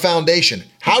dig for a foundation?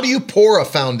 How do you pour a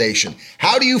foundation?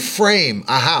 How do you frame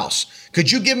a house?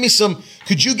 Could you give me some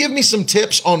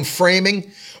tips on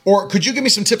framing? Or could you give me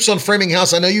some tips on framing a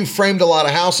house? I know you've framed a lot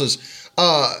of houses.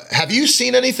 Have you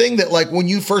seen anything that, like, when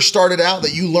you first started out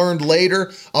that you learned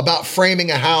later about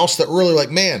framing a house that really, like,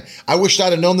 man, I wish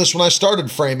I'd have known this when I started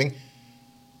framing?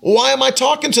 Why am I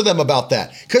talking to them about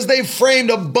that? Because they've framed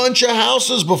a bunch of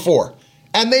houses before,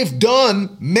 and they've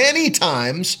done many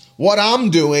times what I'm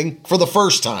doing for the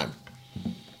first time.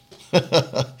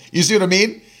 You see what I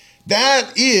mean?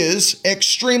 That is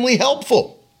extremely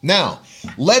helpful. Now,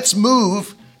 let's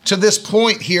move to this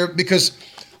point here, because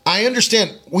I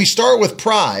understand we start with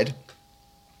pride.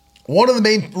 One of the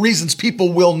main reasons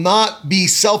people will not be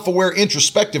self-aware,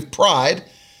 introspective, pride.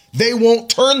 They won't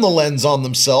turn the lens on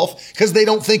themselves because they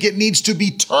don't think it needs to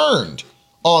be turned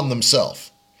on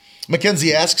themselves.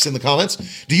 Mackenzie asks in the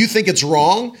comments, do you think it's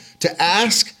wrong to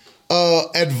ask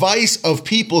advice of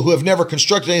people who have never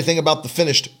constructed anything about the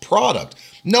finished product?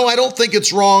 No, I don't think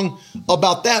it's wrong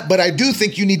about that, but I do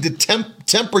think you need to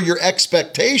temper your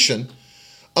expectation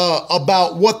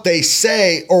about what they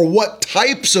say or what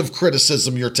types of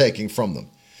criticism you're taking from them.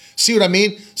 See what I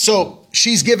mean? So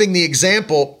she's giving the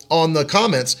example on the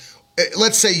comments.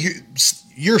 Let's say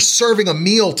you're serving a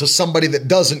meal to somebody that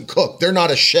doesn't cook. They're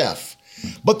not a chef,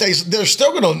 but they're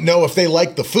still going to know if they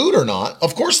like the food or not.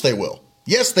 Of course they will.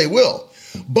 Yes, they will.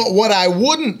 But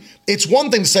it's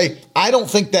one thing to say, I don't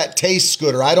think that tastes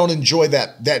good, or I don't enjoy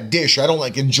that dish. I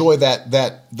don't enjoy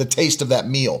the taste of that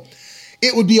meal.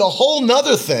 It would be a whole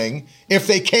nother thing if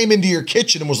they came into your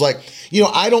kitchen and was like,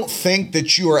 I don't think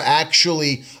that you are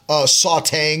actually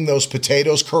sauteing those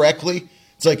potatoes correctly.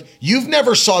 It's like, you've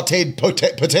never sauteed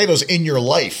potatoes in your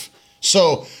life.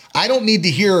 So I don't need to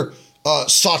hear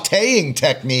sauteing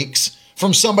techniques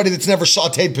from somebody that's never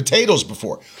sauteed potatoes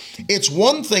before. It's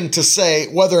one thing to say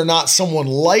whether or not someone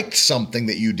liked something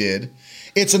that you did.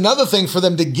 It's another thing for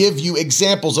them to give you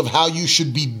examples of how you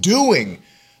should be doing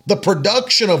the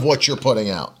production of what you're putting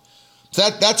out.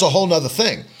 That's a whole nother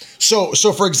thing. So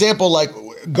for example, like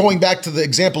going back to the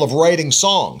example of writing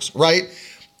songs, right?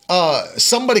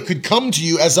 Somebody could come to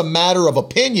you as a matter of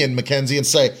opinion, Mackenzie, and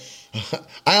say,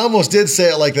 I almost did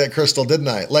say it like that, Crystal, didn't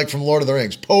I? Like from Lord of the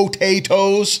Rings,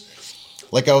 potatoes,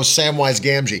 like I was Samwise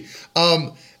Gamgee.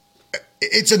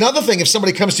 It's another thing if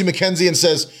somebody comes to Mackenzie and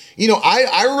says,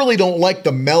 I really don't like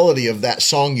the melody of that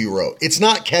song you wrote. It's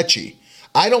not catchy.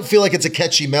 I don't feel like it's a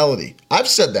catchy melody. I've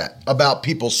said that about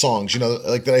people's songs,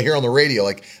 like that I hear on the radio.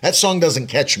 Like, that song doesn't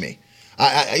catch me.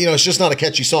 It's just not a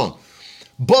catchy song.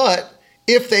 But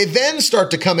if they then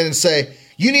start to come in and say,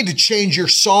 you need to change your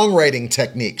songwriting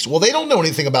techniques. Well, they don't know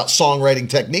anything about songwriting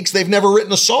techniques. They've never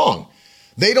written a song.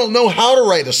 They don't know how to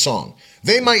write a song.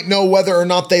 They might know whether or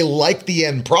not they like the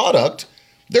end product.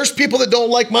 There's people that don't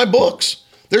like my books.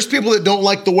 There's people that don't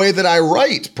like the way that I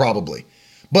write, probably.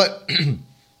 But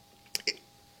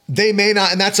they may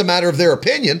not, and that's a matter of their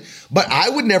opinion, but I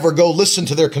would never go listen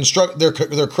to their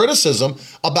criticism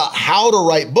about how to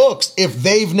write books if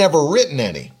they've never written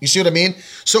any. You see what I mean?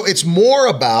 So it's more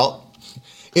about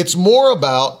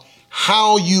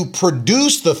how you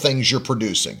produce the things you're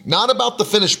producing, not about the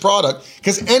finished product,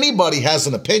 because anybody has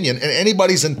an opinion and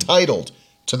anybody's entitled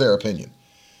to their opinion.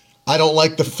 I don't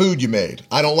like the food you made.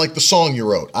 I don't like the song you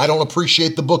wrote. I don't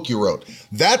appreciate the book you wrote.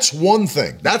 That's one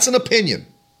thing. That's an opinion.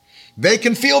 They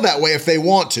can feel that way if they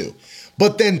want to.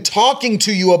 But then talking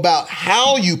to you about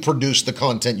how you produce the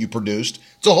content you produced,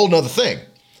 it's a whole nother thing.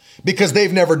 Because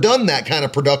they've never done that kind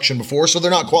of production before, so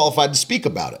they're not qualified to speak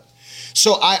about it.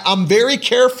 So I'm very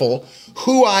careful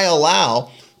who I allow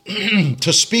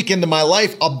to speak into my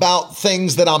life about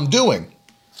things that I'm doing.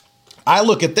 I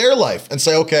look at their life and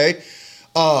say, okay,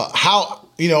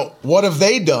 what have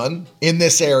they done in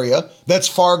this area that's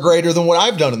far greater than what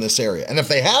I've done in this area? And if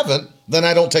they haven't, then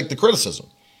I don't take the criticism.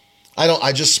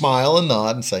 I just smile and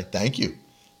nod and say, thank you.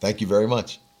 Thank you very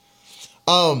much.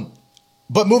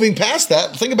 But moving past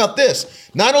that, think about this.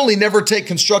 Not only never take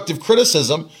constructive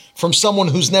criticism from someone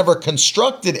who's never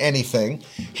constructed anything,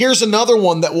 here's another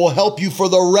one that will help you for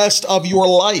the rest of your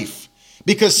life.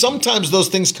 Because sometimes those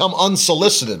things come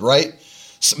unsolicited, right?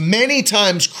 Many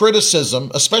times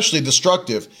criticism, especially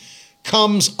destructive,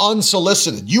 comes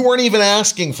unsolicited. You weren't even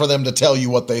asking for them to tell you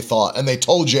what they thought, and they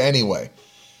told you anyway.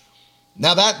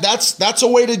 Now that's a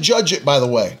way to judge it, by the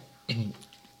way.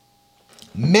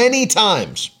 Many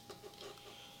times,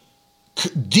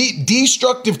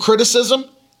 destructive criticism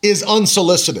is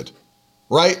unsolicited,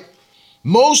 right?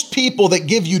 Most people that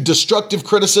give you destructive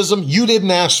criticism, you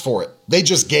didn't ask for it. They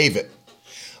just gave it.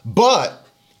 But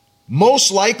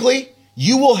most likely,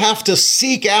 you will have to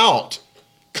seek out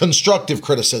constructive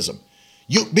criticism.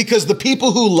 Because the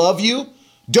people who love you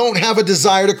don't have a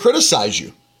desire to criticize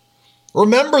you.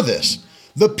 Remember this.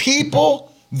 The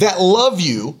people that love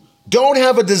you don't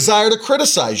have a desire to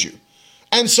criticize you.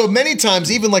 And so many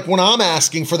times, even like when I'm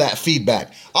asking for that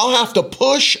feedback, I'll have to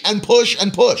push and push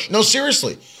and push. No,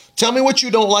 seriously. Tell me what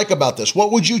you don't like about this.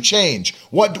 What would you change?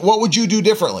 What would you do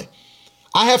differently?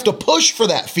 I have to push for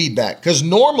that feedback because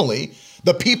normally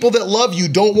the people that love you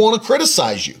don't want to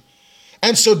criticize you.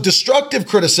 And so destructive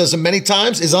criticism many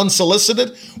times is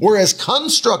unsolicited, whereas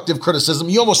constructive criticism,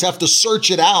 you almost have to search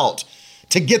it out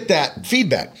to get that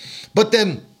feedback. But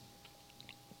then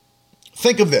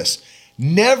think of this.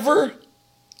 Never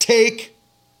take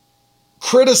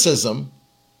criticism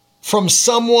from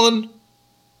someone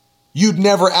you'd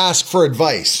never ask for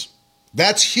advice.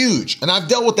 That's huge. And I've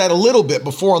dealt with that a little bit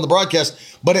before on the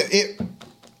broadcast, but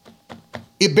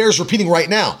it bears repeating right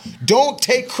now. Don't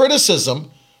take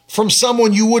criticism from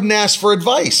someone you wouldn't ask for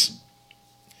advice.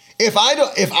 If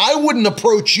I wouldn't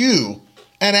approach you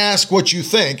and ask what you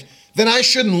think, then I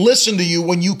shouldn't listen to you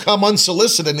when you come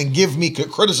unsolicited and give me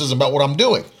criticism about what I'm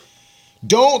doing.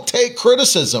 Don't take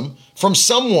criticism from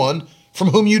someone from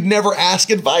whom you'd never ask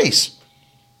advice.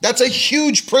 That's a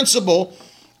huge principle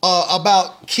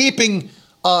about keeping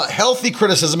healthy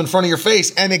criticism in front of your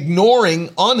face and ignoring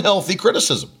unhealthy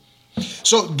criticism.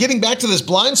 So getting back to this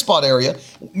blind spot area,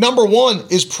 number one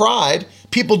is pride.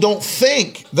 People don't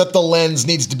think that the lens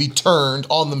needs to be turned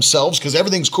on themselves because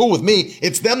everything's cool with me.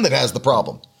 It's them that has the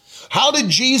problem. How did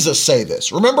Jesus say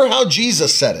this? Remember how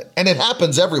Jesus said it, and it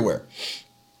happens everywhere.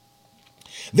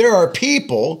 There are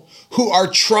people who are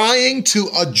trying to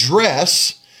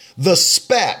address the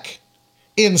speck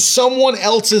in someone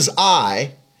else's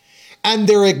eye, and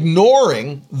they're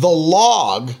ignoring the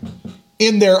log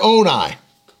in their own eye.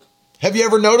 Have you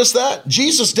ever noticed that?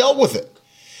 Jesus dealt with it.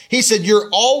 He said, you're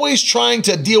always trying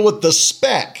to deal with the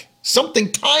speck,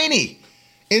 something tiny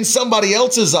in somebody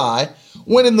else's eye,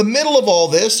 when in the middle of all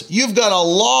this, you've got a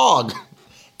log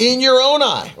in your own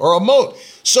eye or a mote.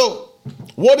 So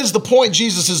what is the point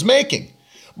Jesus is making?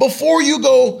 Before you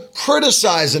go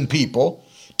criticizing people,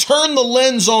 turn the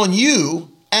lens on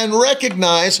you and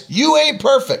recognize you ain't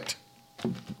perfect.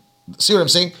 See what I'm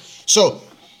saying? So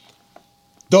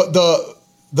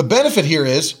the benefit here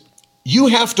is you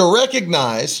have to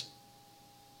recognize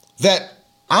that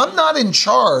I'm not in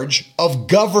charge of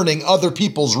governing other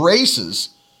people's races.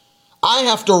 I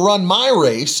have to run my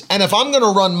race. And if I'm going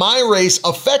to run my race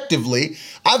effectively,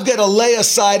 I've got to lay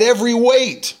aside every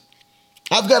weight.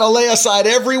 I've got to lay aside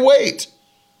every weight,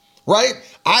 right?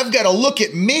 I've got to look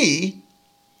at me.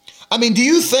 I mean, do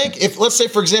you think if, let's say,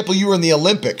 for example, you were in the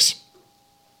Olympics,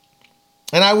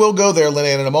 and I will go there,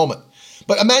 Linnea, in a moment.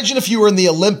 But imagine if you were in the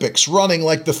Olympics running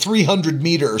like the 300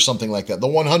 meter or something like that, the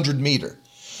 100 meter.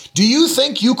 Do you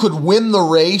think you could win the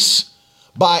race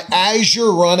by, as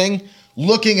you're running,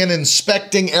 looking and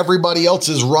inspecting everybody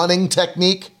else's running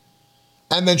technique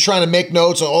and then trying to make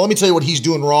notes? Oh, let me tell you what he's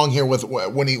doing wrong here with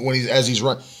when he's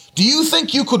running. Do you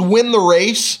think you could win the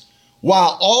race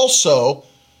while also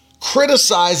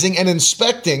criticizing and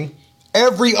inspecting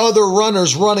every other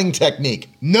runner's running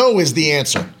technique? No is the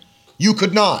answer. You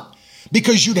could not,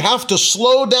 because you'd have to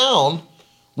slow down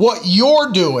what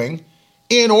you're doing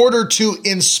in order to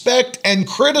inspect and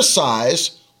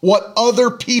criticize what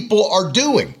other people are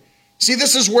doing. See,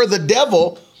 this is where the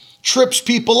devil trips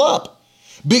people up.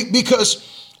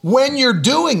 Because when you're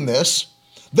doing this,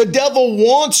 the devil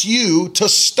wants you to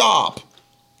stop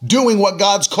doing what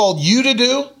God's called you to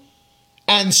do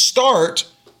and start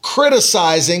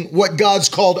criticizing what God's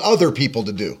called other people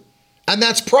to do. And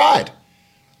that's pride.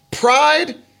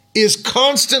 Pride is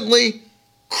constantly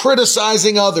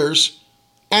criticizing others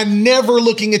and never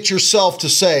looking at yourself to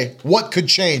say, what could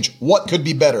change? What could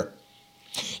be better?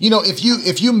 You know, if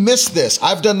you miss this,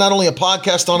 I've done not only a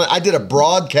podcast on it, I did a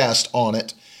broadcast on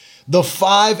it. The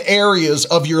 5 areas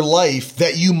of your life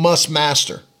that you must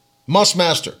master. Must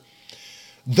master.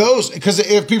 Those, because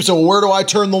if people say, well, where do I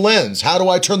turn the lens? How do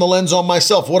I turn the lens on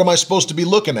myself? What am I supposed to be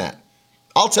looking at?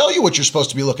 I'll tell you what you're supposed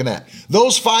to be looking at.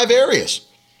 Those 5 areas.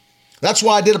 That's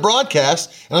why I did a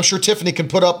broadcast, and I'm sure Tiffany can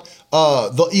put up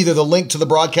either the link to the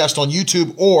broadcast on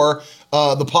YouTube or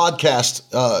the podcast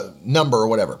number or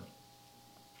whatever.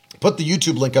 Put the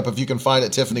YouTube link up if you can find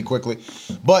it, Tiffany, quickly.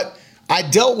 But I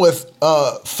dealt with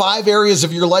 5 areas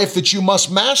of your life that you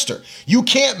must master. You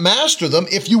can't master them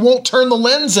if you won't turn the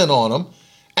lens in on them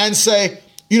and say,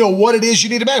 you know, what it is you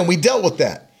need to master. And we dealt with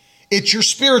that. It's your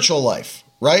spiritual life,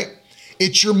 right?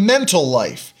 It's your mental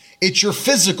life. It's your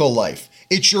physical life.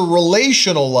 It's your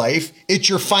relational life. It's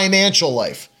your financial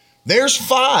life. There's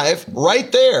 5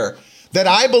 right there that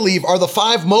I believe are the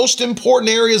 5 most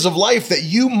important areas of life that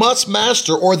you must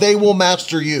master, or they will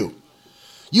master you.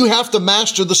 You have to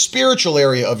master the spiritual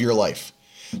area of your life,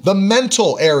 the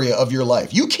mental area of your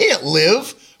life. You can't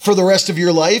live for the rest of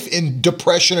your life in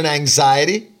depression and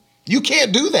anxiety. You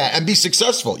can't do that and be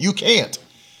successful. You can't.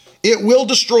 It will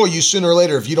destroy you sooner or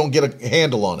later if you don't get a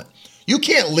handle on it. You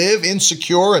can't live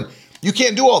insecure, and you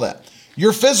can't do all that.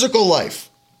 Your physical life,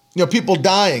 people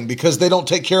dying because they don't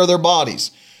take care of their bodies.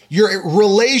 Your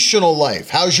relational life.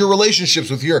 How's your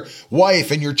relationships with your wife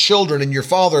and your children and your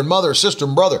father and mother, sister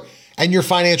and brother, and your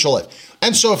financial life?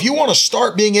 And so if you want to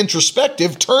start being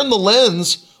introspective, turn the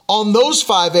lens on those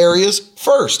 5 areas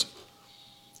first.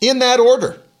 In that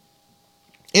order.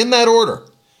 In that order.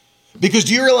 Because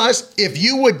do you realize if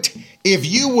you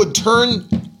would turn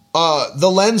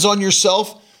the lens on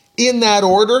yourself in that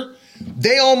order,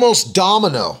 they almost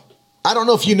domino. I don't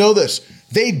know if you know this.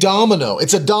 They domino.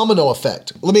 It's a domino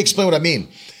effect. Let me explain what I mean.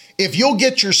 If you'll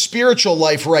get your spiritual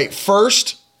life right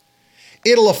first,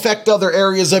 it'll affect other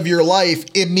areas of your life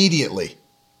immediately,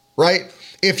 right?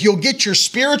 If you'll get your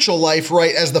spiritual life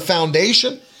right as the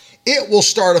foundation, it will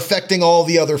start affecting all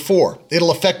the other 4. It'll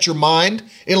affect your mind.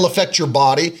 It'll affect your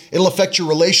body. It'll affect your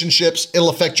relationships. It'll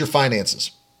affect your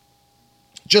finances.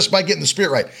 Just by getting the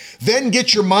spirit right. Then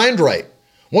get your mind right.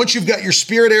 Once you've got your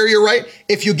spirit area right,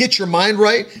 if you get your mind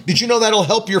right, did you know that'll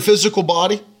help your physical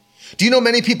body? Do you know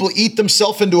many people eat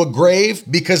themselves into a grave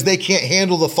because they can't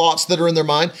handle the thoughts that are in their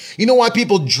mind? You know why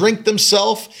people drink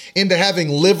themselves into having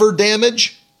liver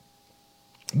damage?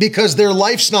 Because their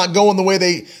life's not going the way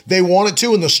they want it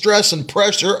to, and the stress and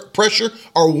pressure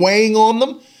are weighing on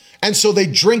them. And so they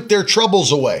drink their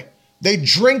troubles away. They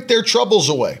drink their troubles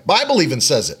away. Bible even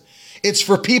says it. It's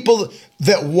for people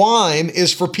that wine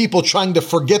is for people trying to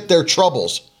forget their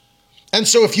troubles. And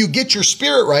so if you get your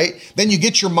spirit right, then you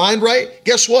get your mind right,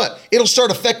 guess what? It'll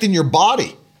start affecting your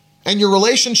body and your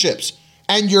relationships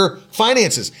and your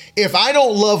finances. If I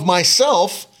don't love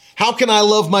myself, how can I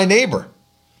love my neighbor?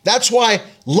 That's why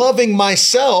loving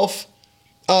myself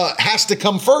has to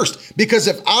come first. Because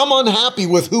if I'm unhappy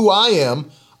with who I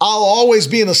am, I'll always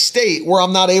be in a state where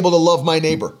I'm not able to love my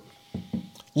neighbor.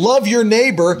 Love your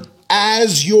neighbor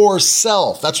as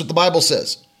yourself. That's what the Bible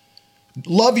says.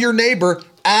 Love your neighbor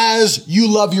as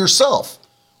you love yourself.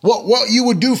 What you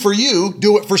would do for you,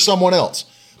 do it for someone else.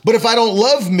 But if I don't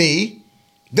love me,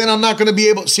 then I'm not going to be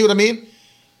able to see what I mean.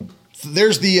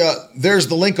 There's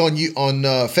the link on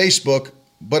Facebook,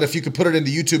 but if you could put it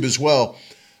into YouTube as well,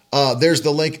 there's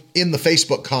the link in the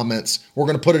Facebook comments. We're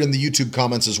going to put it in the YouTube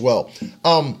comments as well.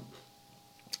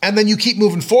 And then you keep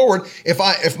moving forward.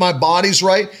 If my body's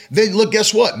right, then look,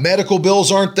 guess what? Medical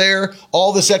bills aren't there,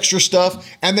 all this extra stuff.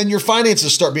 And then your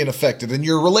finances start being affected and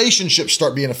your relationships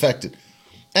start being affected.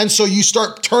 And so you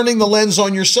start turning the lens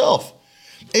on yourself.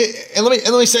 And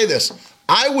let me say this.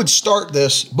 I would start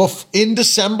this in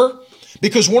December,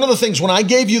 because one of the things, when I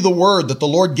gave you the word that the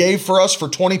Lord gave for us for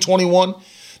 2021,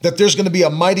 that there's going to be a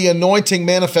mighty anointing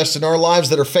manifest in our lives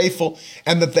that are faithful,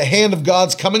 and that the hand of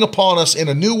God's coming upon us in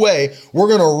a new way. We're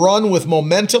going to run with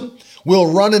momentum.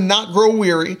 We'll run and not grow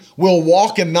weary. We'll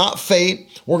walk and not faint.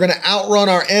 We're going to outrun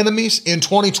our enemies in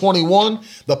 2021.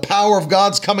 The power of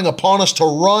God's coming upon us to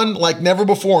run like never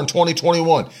before in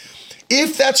 2021.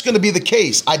 If that's going to be the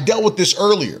case, I dealt with this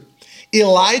earlier.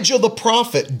 Elijah the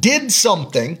prophet did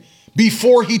something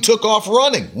before he took off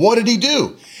running. What did he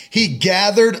do? He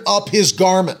gathered up his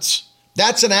garments.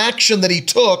 That's an action that he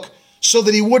took so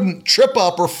that he wouldn't trip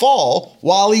up or fall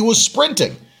while he was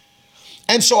sprinting.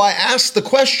 And so I asked the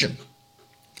question,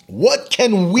 what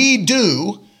can we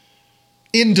do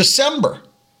in December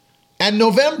and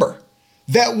November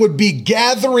that would be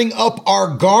gathering up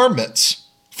our garments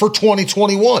for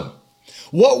 2021?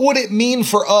 What would it mean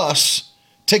for us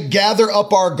to gather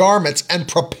up our garments and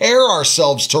prepare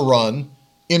ourselves to run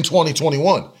in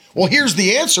 2021? Well, here's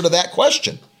the answer to that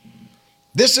question.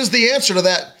 This is the answer to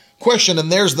that question. And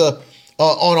there's on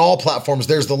all platforms,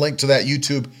 there's the link to that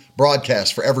YouTube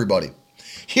broadcast for everybody.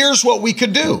 Here's what we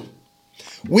could do.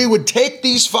 We would take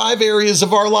these 5 areas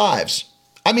of our lives.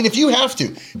 I mean, if you have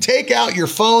to, take out your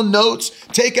phone notes,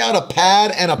 take out a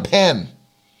pad and a pen,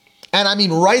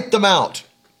 and write them out.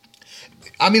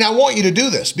 I want you to do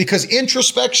this because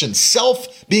introspection,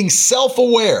 being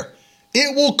self-aware,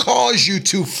 it will cause you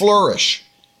to flourish.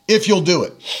 If you'll do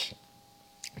it.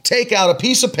 Take out a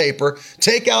piece of paper,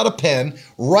 take out a pen,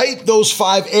 write those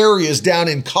 5 areas down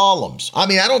in columns. I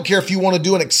don't care if you want to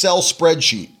do an Excel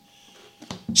spreadsheet.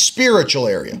 Spiritual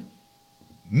area,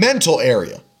 mental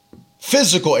area,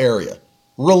 physical area,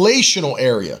 relational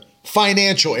area,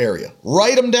 financial area.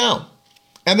 Write them down.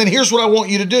 And then here's what I want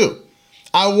you to do.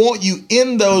 I want you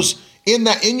in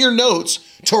your notes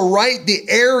to write the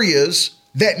areas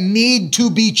that need to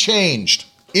be changed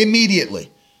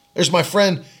immediately. There's my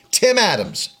friend Tim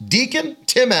Adams, Deacon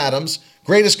Tim Adams,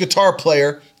 greatest guitar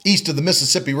player east of the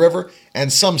Mississippi River,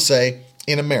 and some say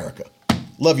in America.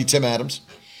 Love you, Tim Adams.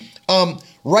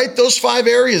 Write those 5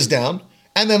 areas down,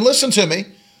 and then listen to me.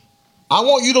 I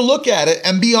want you to look at it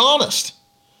and be honest.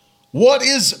 What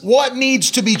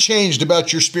needs to be changed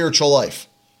about your spiritual life?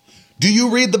 Do you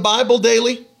read the Bible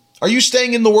daily? Are you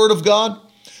staying in the Word of God?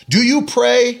 Do you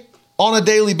pray on a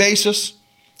daily basis?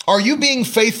 Are you being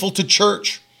faithful to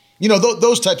church? You know,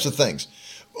 those types of things.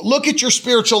 Look at your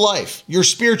spiritual life, your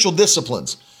spiritual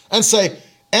disciplines, and say,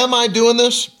 am I doing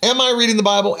this? Am I reading the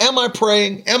Bible? Am I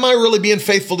praying? Am I really being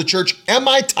faithful to church? Am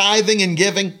I tithing and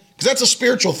giving? Because that's a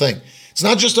spiritual thing. It's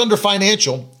not just under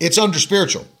financial, it's under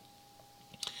spiritual.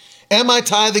 Am I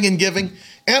tithing and giving?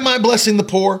 Am I blessing the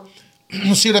poor?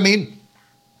 See what I mean?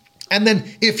 And then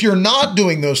if you're not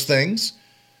doing those things,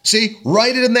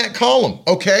 write it in that column,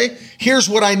 okay? Here's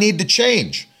what I need to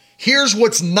change. Here's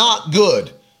what's not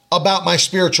good about my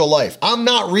spiritual life. I'm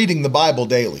not reading the Bible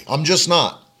daily. I'm just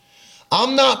not.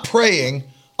 I'm not praying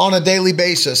on a daily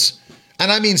basis.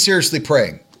 And I mean seriously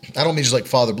praying. I don't mean just like,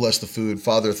 Father, bless the food.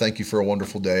 Father, thank you for a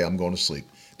wonderful day. I'm going to sleep.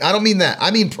 I don't mean that.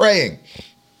 I mean praying.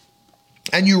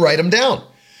 And you write them down.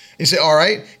 You say, all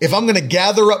right, if I'm going to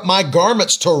gather up my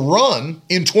garments to run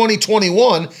in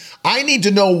 2021, I need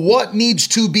to know what needs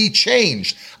to be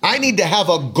changed. I need to have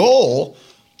a goal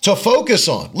to focus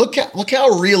on. Look how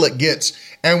real it gets.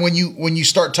 And when you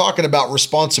start talking about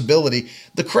responsibility,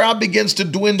 the crowd begins to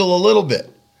dwindle a little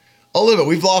bit.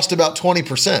 We've lost about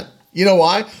 20%. You know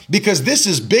why? Because this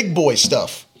is big boy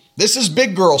stuff. This is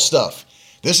big girl stuff.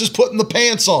 This is putting the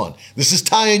pants on. This is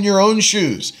tying your own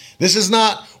shoes. This is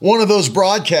not one of those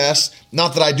broadcasts,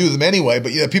 not that I do them anyway,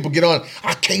 but people get on,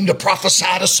 I came to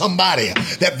prophesy to somebody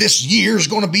that this year is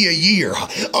going to be a year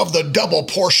of the double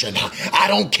portion. I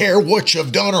don't care what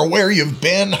you've done or where you've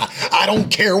been. I don't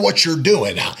care what you're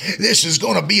doing. This is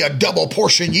going to be a double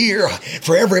portion year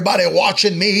for everybody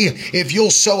watching me. If you'll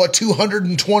sow a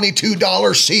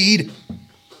 $222 seed.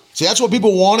 See, that's what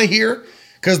people want to hear.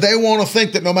 Because they want to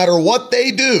think that no matter what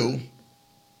they do,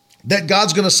 that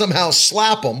God's going to somehow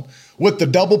slap them with the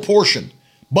double portion.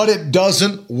 But it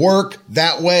doesn't work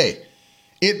that way.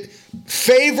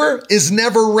 Favor is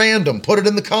never random. Put it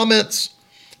in the comments.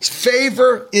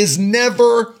 Favor is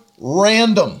never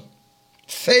random.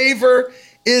 Favor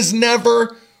is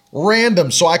never random.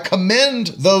 So I commend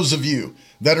those of you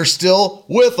that are still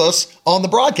with us on the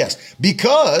broadcast,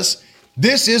 because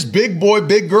this is big boy,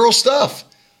 big girl stuff.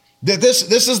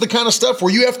 This is the kind of stuff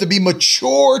where you have to be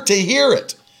mature to hear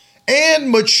it and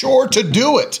mature to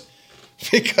do it.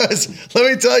 Because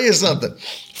let me tell you something,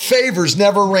 favor's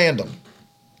never random.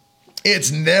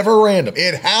 It's never random.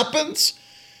 It happens.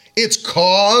 It's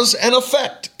cause and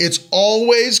effect. It's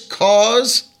always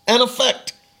cause and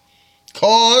effect.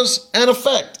 Cause and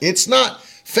effect.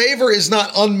 Favor is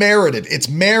not unmerited. It's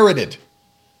merited.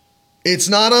 It's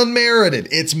not unmerited.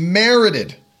 It's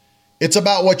merited. It's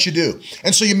about what you do.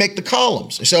 And so you make the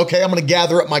columns. You say, okay, I'm going to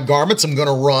gather up my garments. I'm going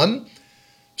to run.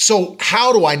 So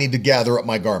how do I need to gather up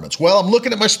my garments? Well, I'm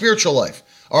looking at my spiritual life.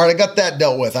 All right, I got that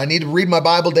dealt with. I need to read my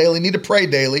Bible daily, need to pray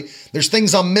daily. There's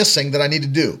things I'm missing that I need to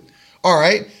do. All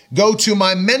right, go to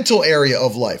my mental area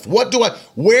of life.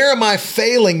 Where am I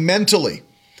failing mentally?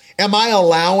 Am I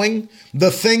allowing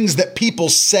the things that people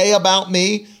say about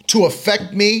me to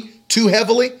affect me too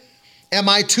heavily? Am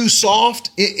I too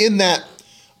soft in that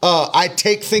I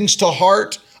take things to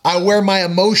heart? I wear my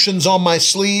emotions on my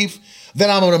sleeve. Then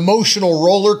I'm an emotional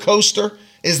roller coaster.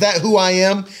 Is that who I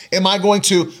am? Am I going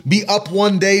to be up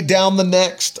one day, down the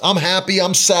next? I'm happy,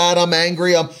 I'm sad, I'm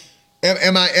angry. Am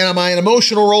I an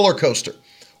emotional roller coaster?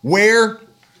 Yeah,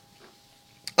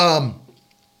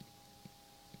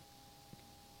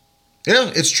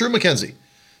 it's true, Mackenzie.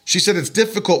 She said it's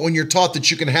difficult when you're taught that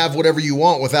you can have whatever you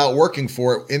want without working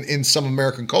for it in some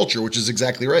American culture, which is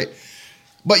exactly right.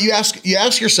 But you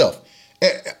ask yourself,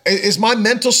 is my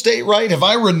mental state right? Have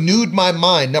I renewed my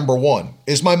mind? Number one,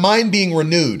 is my mind being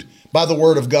renewed by the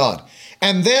word of God?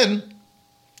 And then,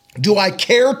 do I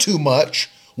care too much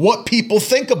what people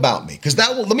think about me? Because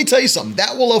let me tell you something,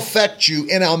 that will affect you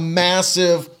in a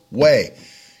massive way.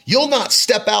 You'll not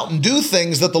step out and do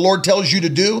things that the Lord tells you to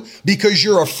do because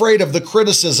you're afraid of the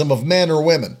criticism of men or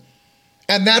women.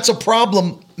 And that's a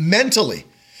problem mentally.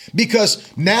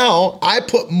 Because now I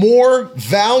put more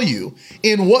value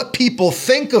in what people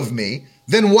think of me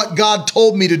than what God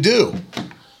told me to do.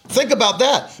 Think about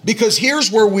that, because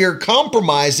here's where we're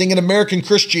compromising in American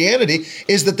Christianity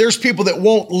is that there's people that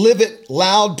won't live it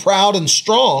loud, proud, and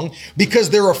strong because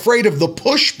they're afraid of the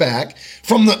pushback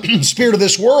from the spirit of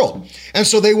this world. And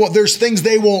so there's things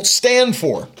they won't stand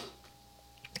for.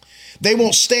 They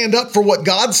won't stand up for what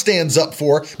God stands up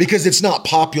for because it's not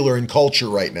popular in culture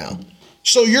right now.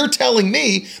 So you're telling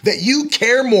me that you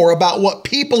care more about what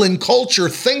people in culture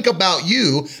think about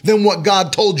you than what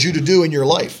God told you to do in your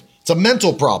life. It's a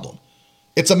mental problem.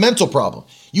 It's a mental problem.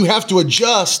 You have to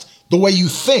adjust the way you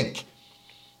think.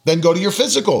 Then go to your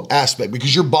physical aspect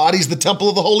because your body's the temple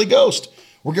of the Holy Ghost.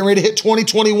 We're getting ready to hit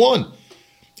 2021.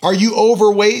 Are you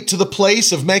overweight to the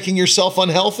place of making yourself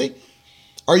unhealthy?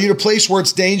 Are you at a place where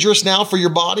it's dangerous now for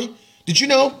your body? Did you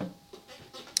know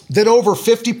that over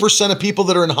 50% of people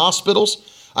that are in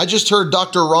hospitals, I just heard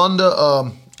Dr.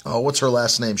 Rhonda, what's her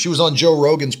last name? She was on Joe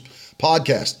Rogan's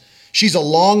podcast. She's a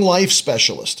long life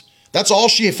specialist. That's all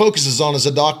she focuses on as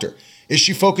a doctor, is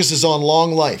she focuses on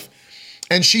long life.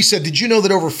 And she said, did you know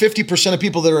that over 50% of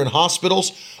people that are in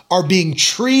hospitals are being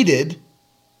treated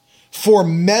for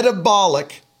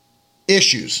metabolic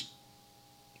issues?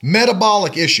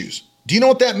 Metabolic issues. Do you know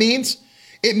what that means?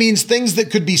 It means things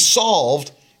that could be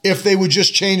solved if they would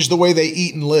just change the way they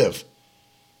eat and live.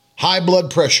 High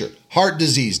blood pressure, heart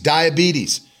disease,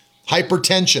 diabetes,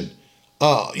 hypertension,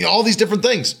 all these different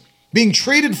things. Being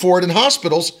treated for it in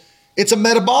hospitals, it's a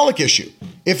metabolic issue.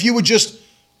 If you would just,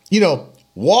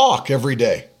 walk every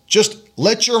day, just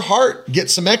let your heart get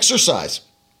some exercise,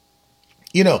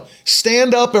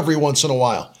 stand up every once in a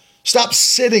while, stop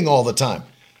sitting all the time.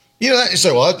 You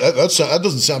say, well, that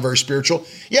doesn't sound very spiritual.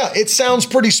 Yeah, it sounds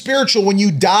pretty spiritual when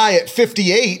you die at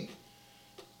 58.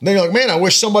 Then you're like, man, I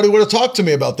wish somebody would have talked to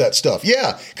me about that stuff.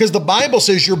 Yeah, because the Bible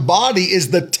says your body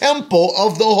is the temple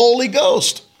of the Holy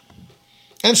Ghost.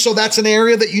 And so that's an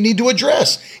area that you need to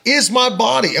address. Is my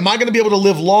body, am I going to be able to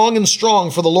live long and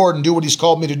strong for the Lord and do what he's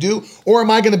called me to do? Or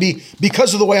am I going to be,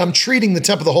 because of the way I'm treating the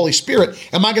temple of the Holy Spirit,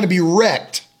 am I going to be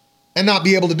wrecked and not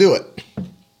be able to do it?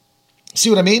 See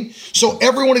what I mean? So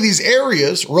every one of these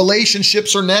areas,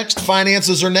 relationships are next,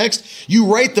 finances are next.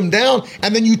 You write them down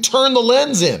and then you turn the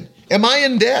lens in. Am I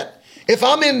in debt? If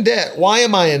I'm in debt, why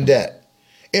am I in debt?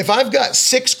 If I've got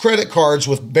 6 credit cards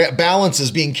with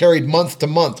balances being carried month to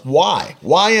month, why?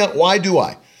 Why do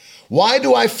I? Why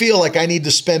do I feel like I need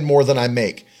to spend more than I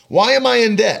make? Why am I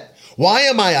in debt? Why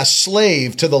am I a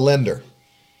slave to the lender?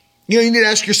 You need to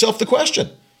ask yourself the question.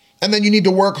 And then you need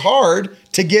to work hard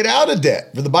to get out of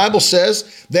debt. For the Bible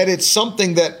says that it's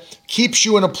something that keeps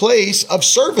you in a place of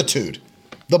servitude.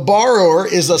 The borrower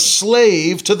is a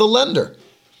slave to the lender.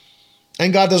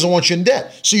 And God doesn't want you in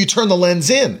debt. So you turn the lens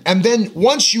in. And then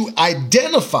once you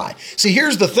identify, see,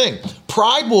 here's the thing.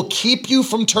 Pride will keep you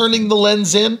from turning the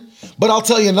lens in. But I'll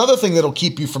tell you another thing that'll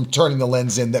keep you from turning the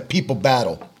lens in that people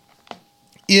battle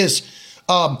is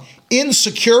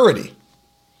insecurity.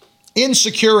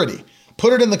 Insecurity.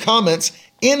 Put it in the comments.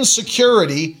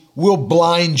 Insecurity will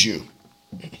blind you.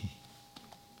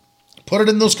 Put it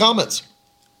in those comments.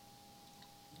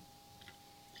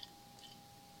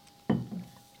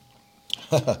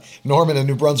 Norman in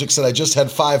New Brunswick said, I just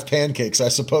had 5 pancakes. I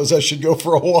suppose I should go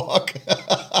for a walk.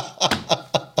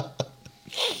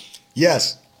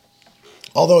 Yes.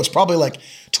 Although it's probably like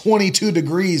 22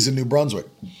 degrees in New Brunswick.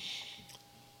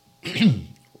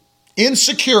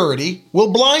 Insecurity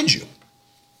will blind you.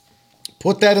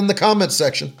 Put that in the comments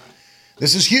section.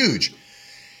 This is huge.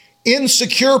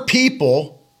 Insecure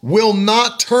people will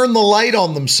not turn the light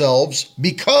on themselves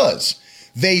because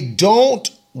they don't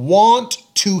want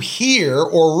to hear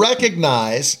or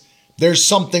recognize there's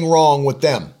something wrong with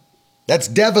them. That's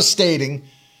devastating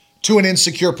to an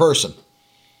insecure person.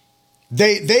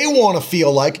 They want to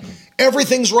feel like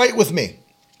everything's right with me.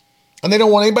 And they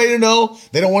don't want anybody to know.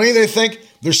 They don't want anybody to think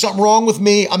there's something wrong with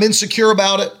me. I'm insecure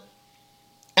about it.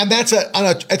 And that's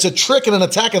it's a trick and an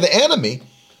attack of the enemy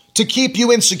to keep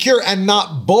you insecure and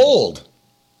not bold.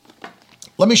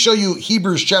 Let me show you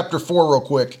Hebrews chapter 4 real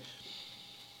quick.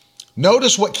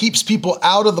 Notice what keeps people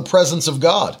out of the presence of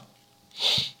God.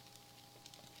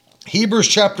 Hebrews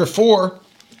chapter 4,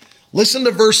 listen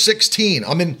to verse 16.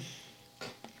 I'm in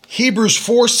Hebrews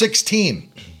 4:16.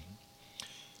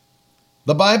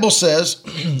 The Bible says,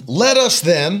 let us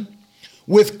then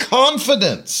with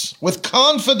confidence,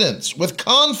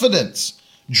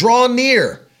 draw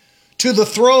near to the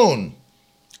throne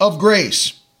of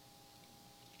grace,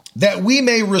 that we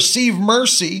may receive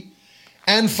mercy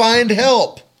and find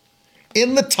help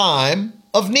in the time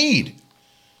of need.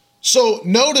 So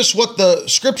notice what the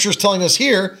scripture is telling us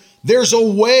here. There's a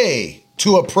way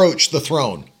to approach the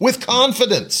throne with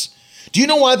confidence. Do you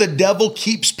know why the devil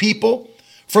keeps people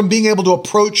from being able to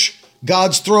approach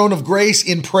God's throne of grace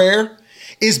in prayer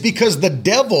is because the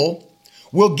devil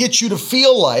will get you to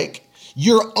feel like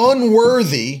you're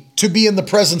unworthy to be in the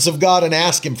presence of God and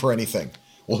ask him for anything.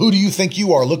 Well, who do you think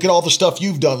you are? Look at all the stuff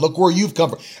you've done. Look where you've come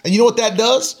from. And you know what that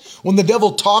does? When the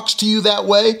devil talks to you that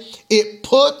way, it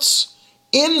puts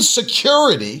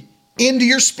insecurity into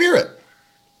your spirit.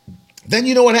 Then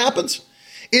you know what happens?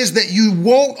 Is that you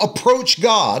won't approach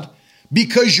God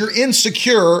because you're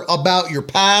insecure about your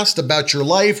past, about your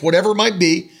life, whatever it might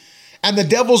be. And the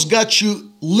devil's got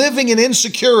you living in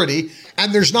insecurity,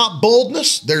 and there's not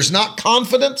boldness, there's not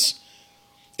confidence.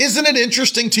 Isn't it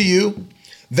interesting to you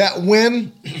that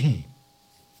when,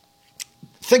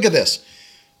 think of this.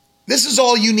 This is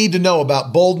all you need to know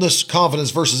about boldness,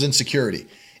 confidence versus insecurity.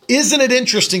 Isn't it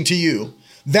interesting to you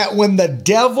that when the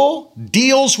devil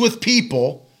deals with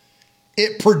people,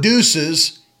 it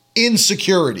produces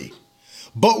insecurity?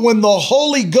 But when the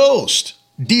Holy Ghost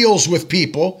deals with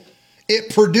people,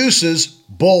 it produces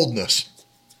boldness.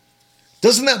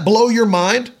 Doesn't that blow your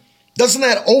mind? Doesn't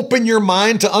that open your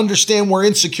mind to understand where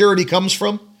insecurity comes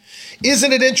from?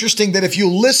 Isn't it interesting that if you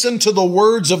listen to the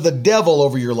words of the devil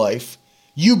over your life,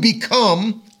 you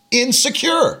become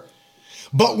insecure?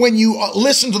 But when you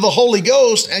listen to the Holy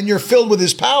Ghost and you're filled with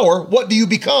his power, what do you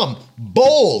become?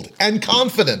 Bold and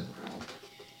confident.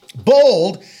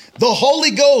 Bold. The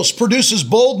Holy Ghost produces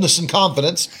boldness and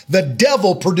confidence. The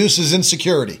devil produces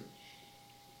insecurity.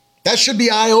 That should be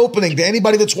eye-opening to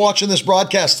anybody that's watching this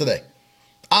broadcast today.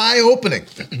 Eye-opening.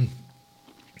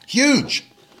 Huge.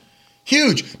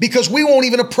 Huge. Because we won't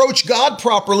even approach God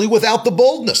properly without the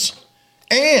boldness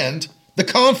and the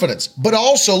confidence. But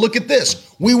also, look at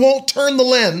this. We won't turn the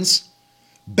lens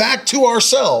back to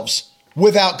ourselves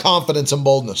without confidence and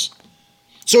boldness.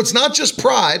 So it's not just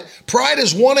pride. Pride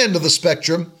is one end of the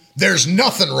spectrum. There's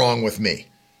nothing wrong with me.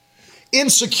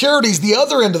 Insecurity is the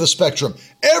other end of the spectrum.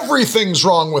 Everything's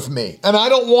wrong with me, and I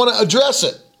don't want to address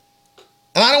it.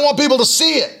 And I don't want people to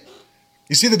see it.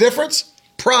 You see the difference?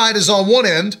 Pride is on one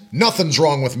end, nothing's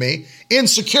wrong with me.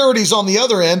 Insecurity is on the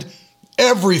other end,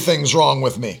 everything's wrong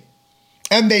with me.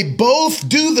 And they both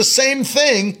do the same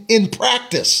thing in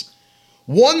practice.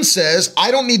 One says,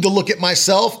 I don't need to look at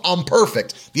myself, I'm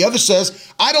perfect. The other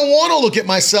says, I don't want to look at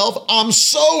myself, I'm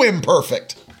so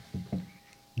imperfect.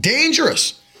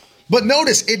 Dangerous. But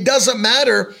notice, it doesn't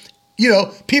matter.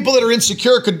 People that are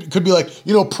insecure could be like,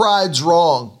 pride's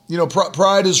wrong.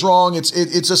 Pride is wrong. It's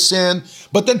a sin.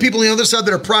 But then people on the other side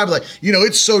that are pride, like,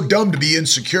 it's so dumb to be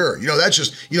insecure. That's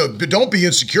just, don't be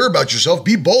insecure about yourself.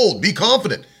 Be bold, be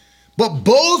confident. But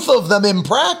both of them in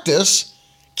practice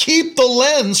keep the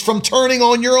lens from turning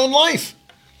on your own life.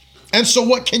 And so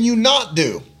what can you not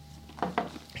do?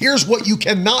 Here's what you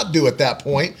cannot do at that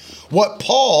point. What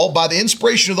Paul, by the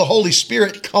inspiration of the Holy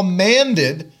Spirit,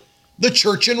 commanded the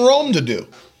church in Rome to do.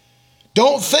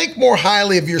 Don't think more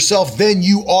highly of yourself than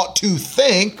you ought to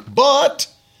think, but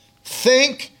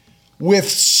think with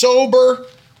sober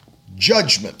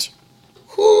judgment.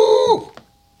 Whew.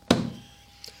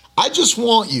 I just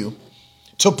want you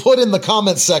to put in the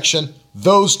comment section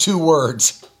those two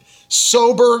words.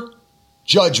 Sober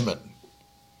judgment.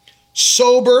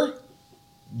 Sober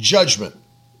judgment.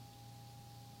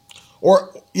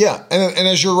 And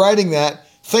as you're writing that,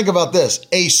 think about this.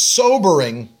 A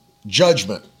sobering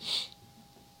judgment.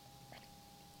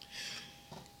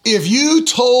 If you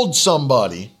told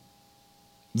somebody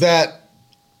that,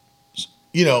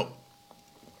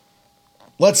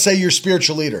 let's say your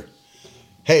spiritual leader,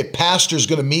 hey, pastor's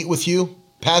going to meet with you.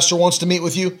 Pastor wants to meet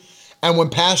with you. And when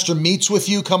pastor meets with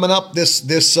you coming up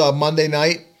this Monday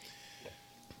night,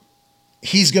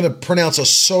 he's going to pronounce a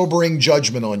sobering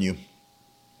judgment on you.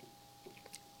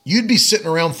 You'd be sitting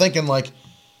around thinking like,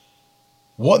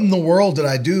 what in the world did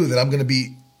I do that I'm going to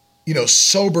be,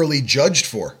 soberly judged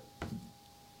for?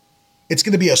 It's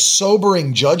going to be a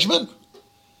sobering judgment.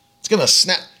 It's going to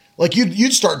snap. Like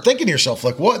you'd start thinking to yourself,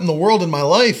 like, what in the world in my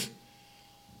life?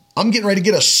 I'm getting ready to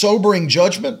get a sobering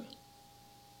judgment.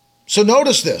 So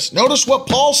notice this. Notice what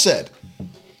Paul said.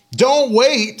 Don't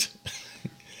wait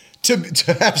to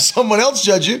have someone else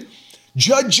judge you.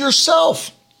 Judge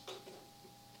yourself.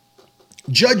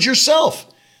 Judge yourself.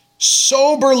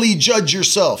 Soberly judge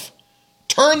yourself.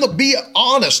 Be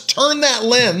honest. Turn that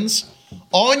lens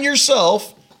on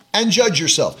yourself and judge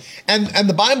yourself. And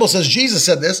the Bible says, Jesus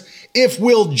said this, if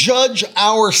we'll judge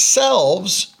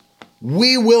ourselves,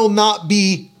 we will not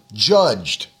be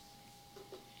judged.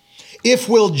 If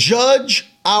we'll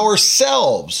judge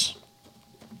ourselves,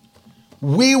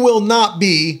 we will not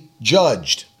be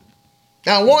judged.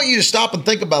 Now, I want you to stop and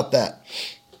think about that,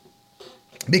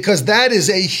 because that is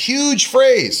a huge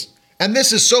phrase. And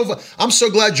this is I'm so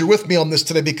glad you're with me on this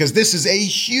today, because this is a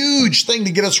huge thing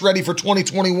to get us ready for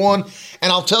 2021.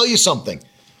 And I'll tell you something.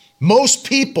 Most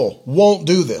people won't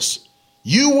do this.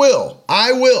 You will,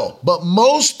 I will, but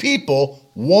most people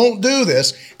won't do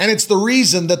this. And it's the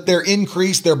reason that their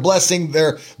increase, their blessing,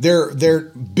 their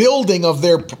building of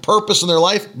their purpose in their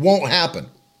life won't happen.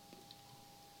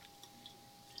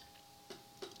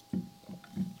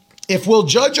 If we'll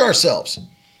judge ourselves,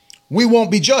 we won't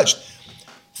be judged.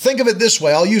 Think of it this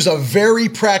way. I'll use a very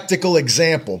practical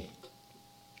example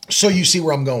so you see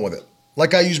where I'm going with it.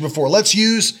 Like I used before, let's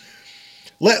use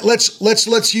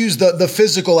the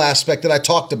physical aspect that I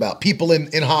talked about. People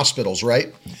in hospitals,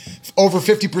 right? Over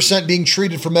 50% being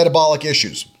treated for metabolic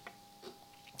issues.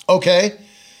 Okay.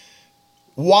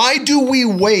 Why do we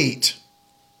wait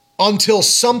until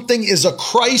something is a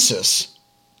crisis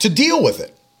to deal with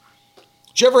it?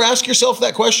 Did you ever ask yourself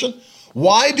that question?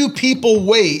 Why do people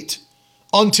wait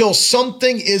until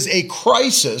something is a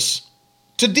crisis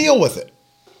to deal with it?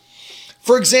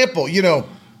 For example,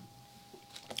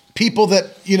 people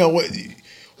that,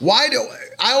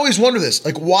 I always wonder this,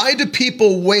 like, why do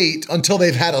people wait until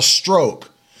they've had a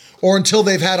stroke, or until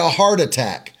they've had a heart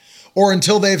attack, or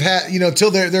until they've had,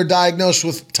 until they're diagnosed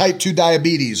with type 2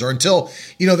 diabetes, or until,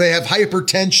 they have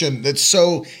hypertension that's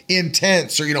so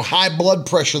intense, or, high blood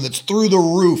pressure that's through the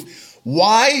roof?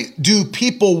 Why do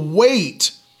people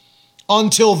wait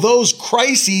until those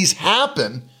crises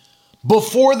happen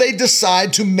before they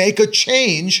decide to make a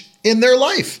change in their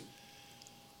life?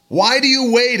 Why do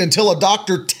you wait until a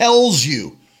doctor tells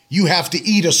you you have to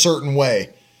eat a certain way,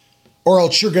 or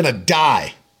else you're going to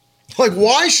die? Like,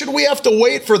 why should we have to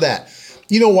wait for that?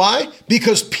 You know why?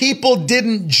 Because people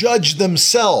didn't judge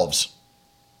themselves.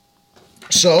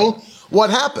 So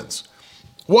what happens?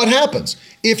 What happens?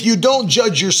 If you don't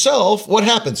judge yourself, what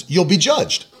happens? You'll be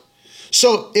judged.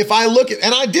 So if I look at,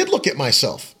 and I did look at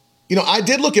myself, I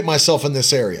did look at myself in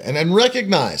this area and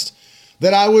recognized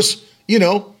that I was,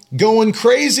 going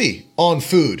crazy on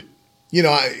food,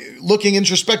 looking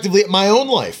introspectively at my own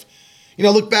life.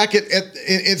 Look back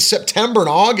in September and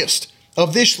August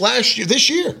of this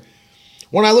year,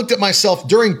 when I looked at myself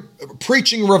during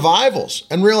preaching revivals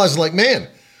and realized, like, man,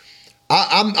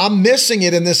 I'm missing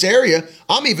it in this area.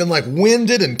 I'm even like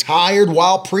winded and tired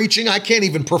while preaching. I can't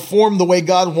even perform the way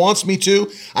God wants me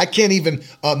to. I can't even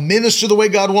minister the way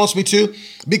God wants me to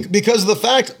because of the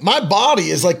fact my body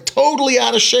is like totally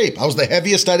out of shape. I was the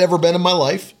heaviest I'd ever been in my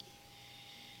life.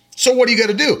 So what do you got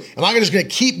to do? Am I just going to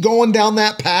keep going down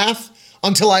that path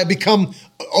until I become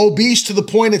obese to the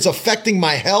point it's affecting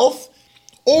my health?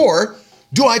 Or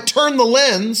do I turn the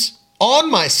lens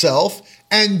on myself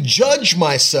and judge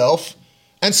myself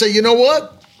and say, you know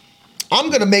what? I'm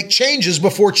going to make changes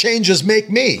before changes make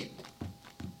me.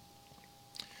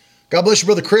 God bless you,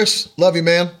 Brother Chris. Love you,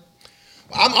 man.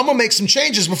 I'm going to make some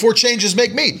changes before changes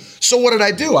make me. So what did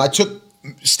I do? I took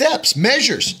steps,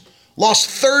 measures, lost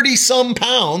 30 some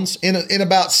pounds in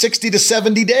about 60 to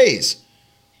 70 days.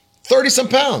 30 some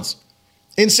pounds.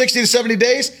 In 60 to 70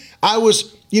 days, I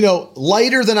was,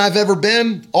 lighter than I've ever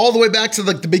been, all the way back to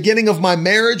the beginning of my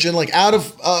marriage and out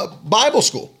of Bible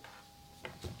school.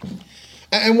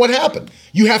 And what happened?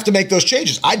 You have to make those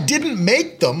changes. I didn't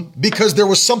make them because there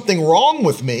was something wrong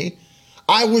with me.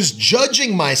 I was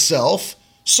judging myself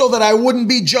so that I wouldn't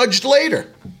be judged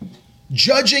later.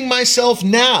 Judging myself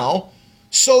now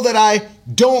so that I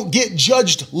don't get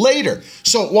judged later.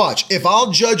 So watch, if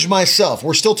I'll judge myself,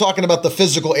 we're still talking about the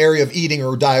physical area of eating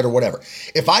or diet or whatever.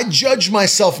 If I judge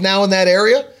myself now in that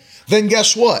area, then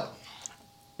guess what?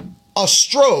 A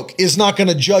stroke is not going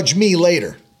to judge me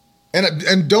later.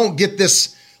 And don't get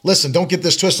this, listen, don't get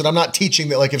this twisted. I'm not teaching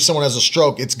that if someone has a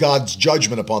stroke, it's God's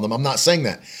judgment upon them. I'm not saying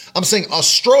that. I'm saying a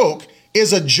stroke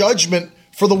is a judgment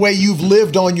for the way you've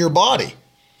lived on your body.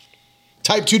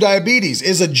 Type 2 diabetes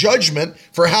is a judgment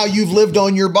for how you've lived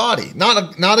on your body,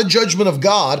 not a judgment of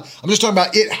God. I'm just talking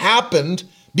about it happened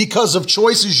because of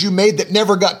choices you made that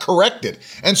never got corrected.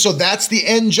 And so that's the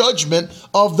end judgment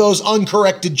of those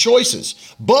uncorrected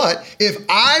choices. But if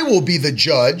I will be the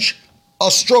judge, a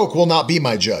stroke will not be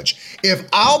my judge. If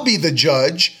I'll be the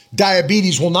judge,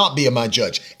 diabetes will not be my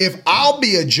judge. If I'll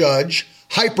be a judge,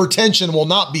 hypertension will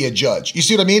not be a judge. You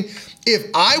see what I mean? If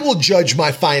I will judge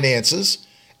my finances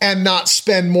and not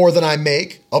spend more than I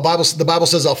make, the Bible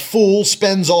says a fool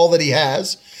spends all that he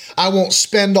has. I won't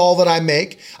spend all that I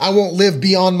make. I won't live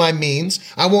beyond my means.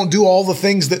 I won't do all the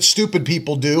things that stupid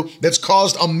people do that's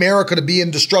caused America to be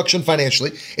in destruction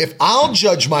financially. If I'll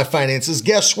judge my finances,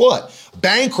 guess what?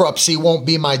 Bankruptcy won't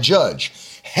be my judge.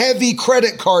 Heavy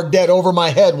credit card debt over my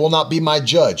head will not be my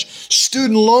judge.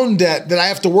 Student loan debt that I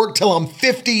have to work till I'm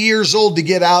 50 years old to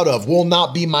get out of will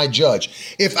not be my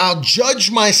judge. If I'll judge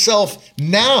myself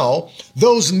now,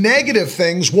 those negative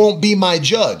things won't be my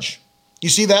judge. You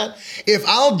see that? If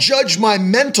I'll judge my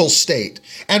mental state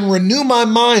and renew my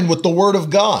mind with the word of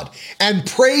God and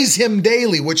praise him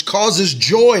daily, which causes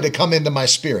joy to come into my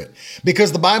spirit,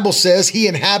 because the Bible says he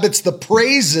inhabits the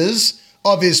praises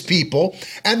of his people,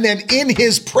 and then in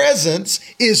his presence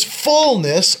is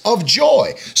fullness of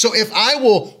joy. So if I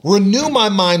will renew my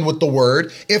mind with the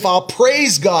word, if I'll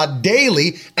praise God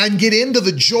daily and get into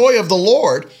the joy of the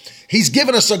Lord, he's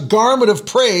given us a garment of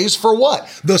praise for what?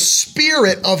 The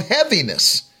spirit of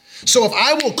heaviness. So if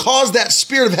I will cause that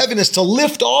spirit of heaviness to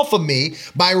lift off of me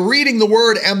by reading the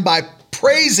word and by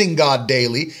praising God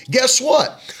daily, guess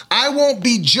what? I won't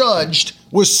be judged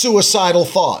with suicidal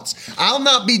thoughts. I'll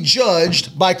not be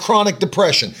judged by chronic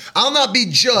depression. I'll not be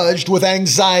judged with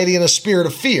anxiety and a spirit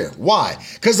of fear. Why?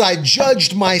 Because I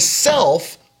judged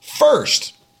myself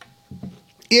first.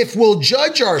 If we'll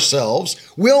judge ourselves,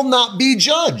 we'll not be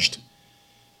judged.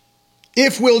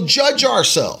 If we'll judge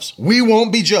ourselves, we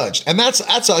won't be judged. And that's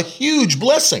a huge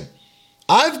blessing.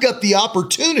 I've got the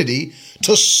opportunity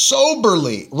to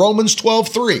soberly, Romans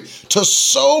 12:3, to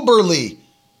soberly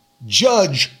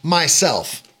judge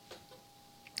myself.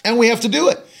 And we have to do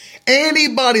it.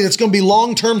 Anybody that's going to be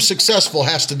long-term successful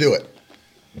has to do it.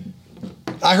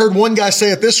 I heard one guy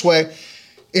say it this way: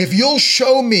 if you'll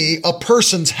show me a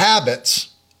person's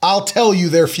habits, I'll tell you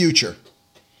their future.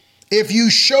 If you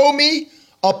show me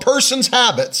a person's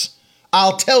habits,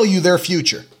 I'll tell you their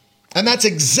future. And that's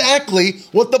exactly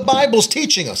what the Bible's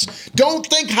teaching us. Don't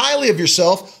think highly of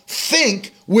yourself.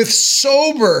 Think with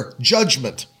sober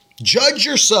judgment. Judge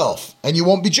yourself and you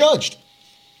won't be judged.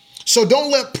 So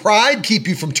don't let pride keep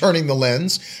you from turning the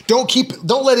lens. Don't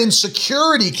let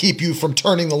insecurity keep you from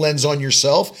turning the lens on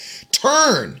yourself.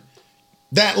 Turn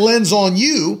that lens on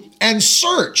you and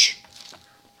search.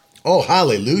 Oh,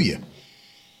 hallelujah.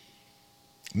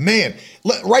 Man,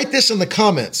 write this in the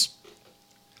comments.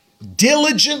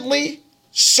 Diligently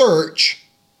search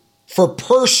for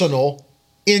personal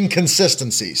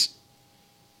inconsistencies.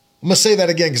 I'm going to say that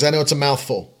again because I know it's a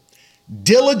mouthful.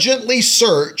 Diligently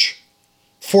search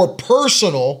for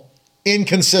personal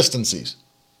inconsistencies.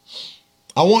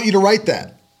 I want you to write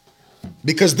that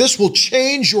because this will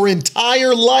change your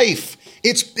entire life.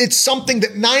 It's something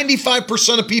that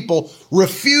 95% of people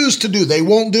refuse to do. They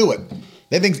won't do it.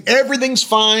 They think everything's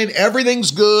fine,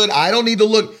 everything's good, I don't need to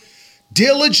look.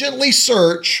 Diligently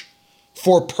search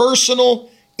for personal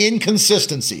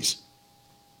inconsistencies.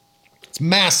 It's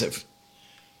massive.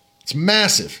 It's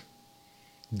massive.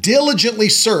 Diligently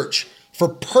search for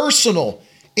personal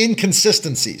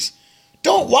inconsistencies.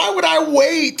 Why would I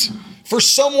wait for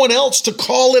someone else to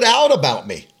call it out about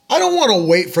me? I don't want to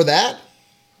wait for that.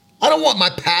 I don't want my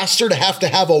pastor to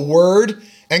have a word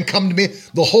and come to me.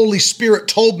 The Holy Spirit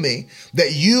told me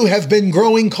that you have been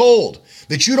growing cold,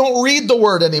 that you don't read the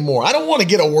word anymore. I don't want to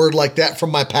get a word like that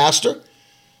from my pastor,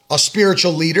 a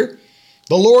spiritual leader.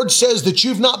 The Lord says that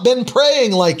you've not been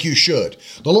praying like you should.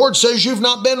 The Lord says you've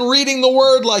not been reading the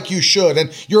word like you should,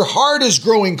 and your heart is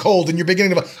growing cold and you're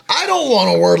beginning to... I don't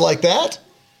want a word like that.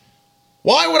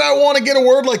 Why would I want to get a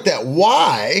word like that?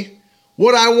 Why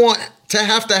would I want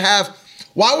to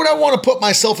why would I want to put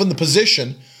myself in the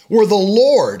position where the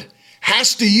Lord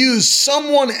has to use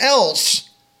someone else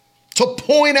to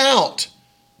point out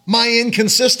my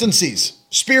inconsistencies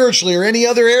spiritually or any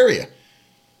other area?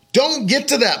 Don't get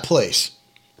to that place.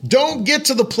 Don't get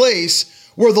to the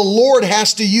place where the Lord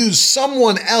has to use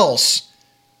someone else.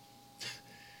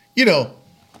 You know,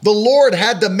 the Lord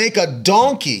had to make a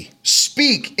donkey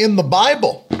speak in the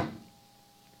Bible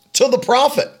to the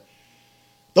prophet.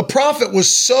 The prophet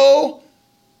was so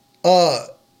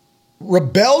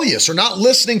rebellious or not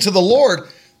listening to the Lord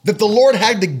that the Lord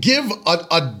had to give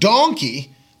a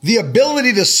donkey the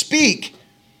ability to speak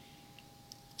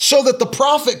so that the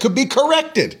prophet could be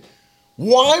corrected.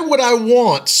 Why would I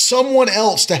want someone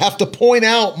else to have to point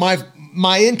out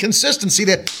my inconsistency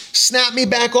to snap me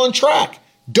back on track?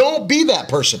 Don't be that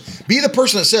person. Be the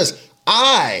person that says,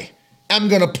 I am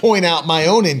going to point out my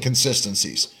own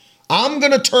inconsistencies. I'm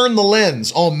going to turn the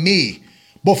lens on me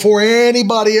before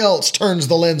anybody else turns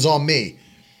the lens on me.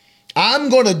 I'm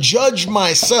going to judge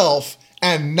myself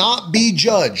and not be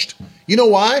judged. You know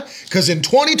why? Because in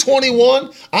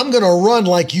 2021, I'm going to run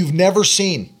like you've never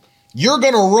seen. You're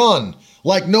going to run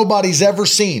like nobody's ever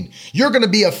seen. You're going to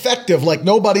be effective like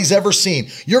nobody's ever seen.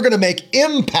 You're going to make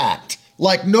impact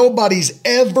like nobody's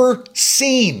ever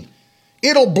seen.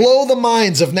 It'll blow the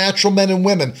minds of natural men and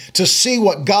women to see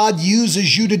what God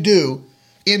uses you to do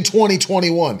in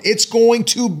 2021. It's going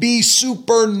to be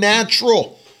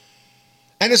supernatural.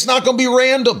 And it's not going to be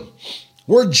random.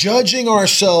 We're judging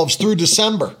ourselves through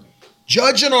December,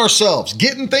 judging ourselves,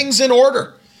 getting things in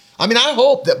order. I mean, I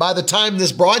hope that by the time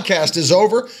this broadcast is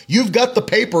over, you've got the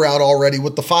paper out already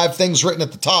with the 5 things written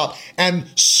at the top and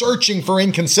searching for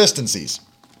inconsistencies.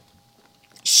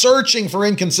 Searching for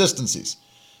inconsistencies.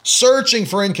 Searching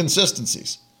for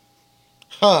inconsistencies.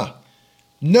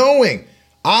 Knowing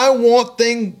I want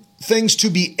things to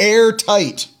be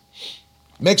airtight.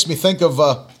 Makes me think of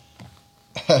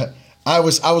I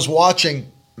was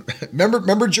watching,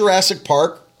 remember Jurassic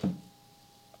Park?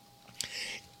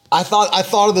 I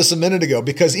thought of this a minute ago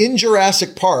because in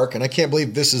Jurassic Park, and I can't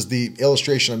believe this is the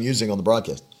illustration I'm using on the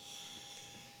broadcast.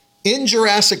 In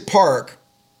Jurassic Park,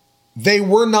 they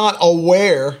were not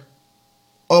aware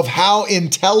of how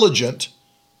intelligent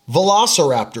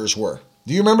velociraptors were.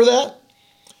 Do you remember that?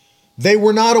 They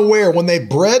were not aware when they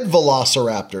bred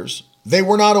velociraptors. They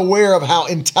were not aware of how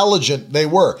intelligent they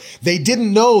were. They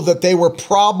didn't know that they were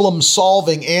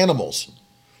problem-solving animals.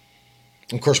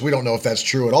 Of course, we don't know if that's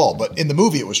true at all, but in the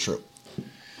movie it was true.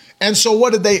 And so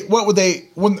when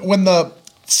the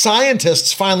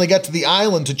scientists finally got to the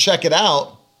island to check it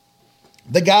out,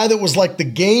 the guy that was like the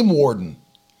game warden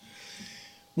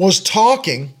was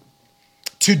talking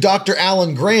to Dr.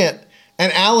 Alan Grant,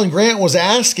 and Alan Grant was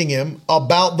asking him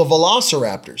about the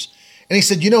velociraptors. And he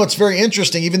said, it's very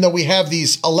interesting, even though we have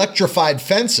these electrified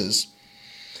fences,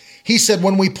 he said,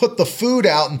 when we put the food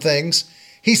out and things,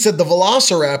 he said the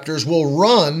velociraptors will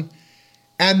run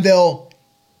and they'll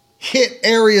hit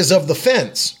areas of the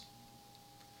fence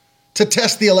to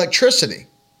test the electricity.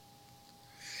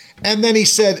 And then he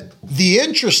said, the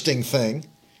interesting thing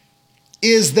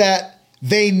is that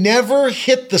they never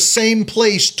hit the same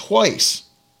place twice.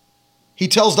 He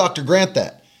tells Dr. Grant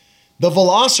that. The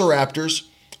velociraptors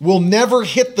will never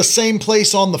hit the same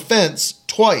place on the fence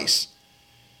twice.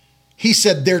 He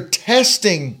said they're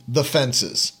testing the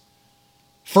fences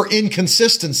for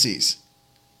inconsistencies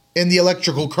in the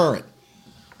electrical current.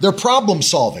 They're problem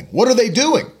solving. What are they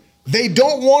doing? They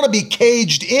don't want to be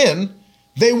caged in.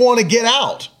 They want to get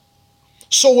out.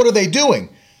 So what are they doing?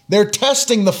 They're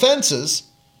testing the fences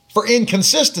for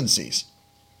inconsistencies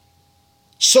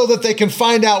so that they can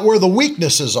find out where the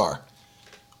weaknesses are.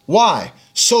 Why?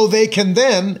 So they can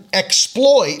then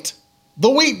exploit the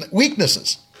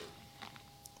weaknesses.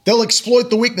 They'll exploit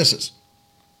the weaknesses.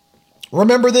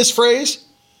 Remember this phrase?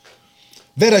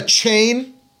 That a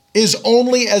chain is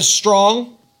only as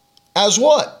strong as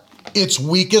what? Its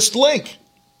weakest link.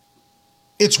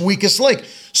 Its weakest link.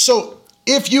 So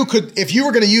if you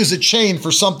were going to use a chain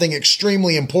for something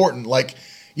extremely important, like,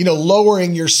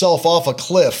 lowering yourself off a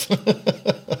cliff,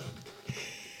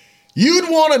 you'd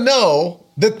want to know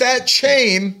that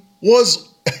chain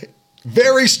was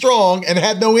very strong and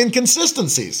had no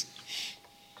inconsistencies.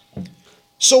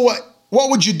 So what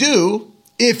would you do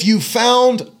if you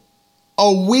found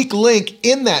a weak link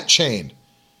in that chain?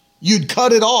 You'd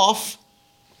cut it off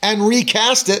and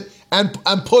recast it and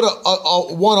put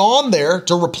a one on there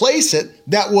to replace it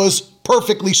that was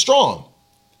perfectly strong.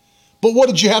 But what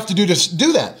did you have to do to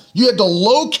do that? You had to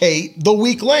locate the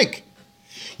weak link.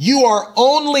 You are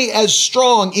only as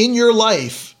strong in your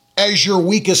life as your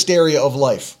weakest area of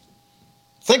life.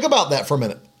 Think about that for a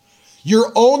minute.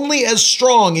 You're only as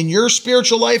strong in your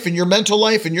spiritual life, in your mental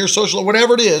life, in your social life,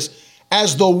 whatever it is,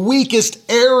 as the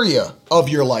weakest area of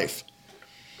your life.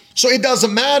 So it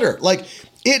doesn't matter. Like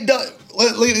it does.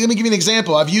 Let me give you an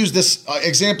example. I've used this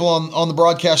example on the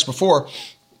broadcast before.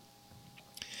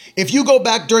 If you go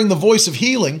back during the Voice of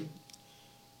Healing,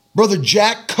 Brother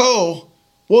Jack Coe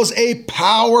was a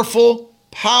powerful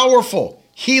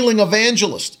healing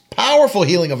evangelist. Powerful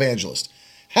healing evangelist.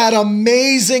 Had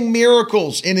amazing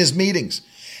miracles in his meetings.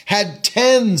 Had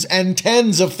tens and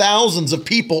tens of thousands of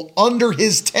people under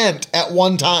his tent at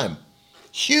one time.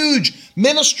 Huge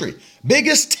ministry.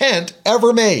 Biggest tent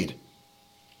ever made.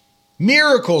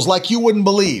 Miracles like you wouldn't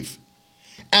believe.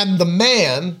 And the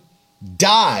man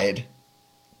died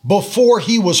before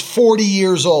he was 40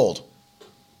 years old.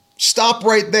 Stop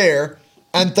right there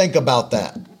and think about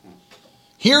that.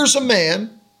 Here's a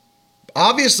man,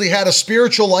 obviously had a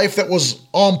spiritual life that was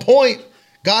on point.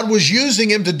 God was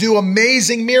using him to do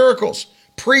amazing miracles,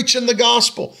 preaching the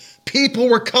gospel. People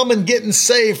were coming, getting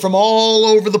saved from all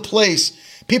over the place.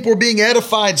 People were being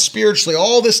edified spiritually,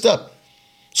 all this stuff.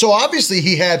 So obviously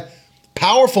he had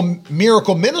powerful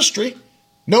miracle ministry.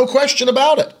 No question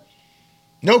about it.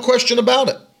 No question about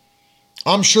it.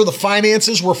 I'm sure the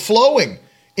finances were flowing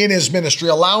in his ministry,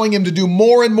 allowing him to do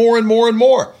more and more and more and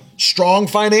more. Strong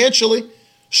financially,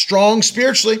 strong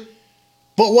spiritually.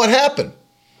 But what happened?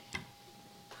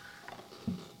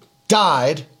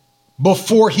 died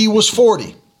before he was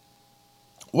 40.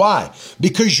 Why?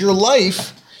 Because your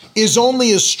life is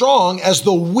only as strong as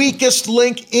the weakest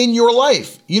link in your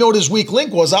life. You know what his weak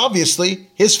link was? Obviously,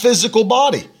 his physical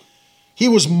body. He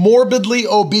was morbidly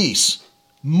obese.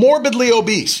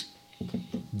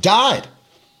 Died.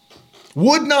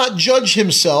 Would not judge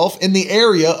himself in the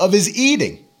area of his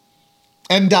eating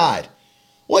and died.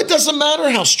 Well, it doesn't matter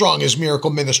how strong his miracle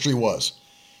ministry was.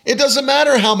 It doesn't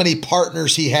matter how many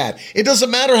partners he had. It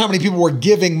doesn't matter how many people were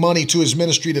giving money to his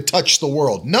ministry to touch the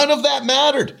world. None of that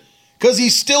mattered because he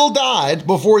still died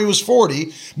before he was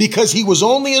 40 because he was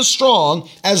only as strong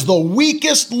as the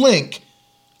weakest link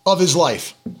of his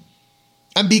life.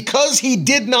 And because he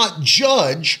did not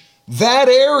judge that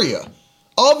area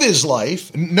of his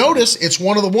life, notice it's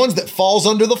one of the ones that falls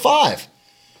under the 5.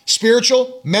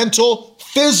 Spiritual, mental,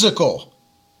 physical.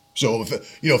 So,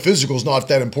 physical is not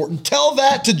that important. Tell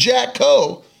that to Jack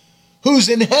Coe, who's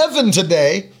in heaven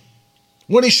today,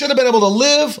 when he should have been able to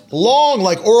live long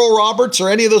like Oral Roberts or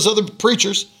any of those other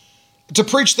preachers to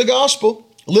preach the gospel.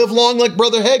 Live long like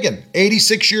Brother Hagin,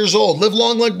 86 years old. Live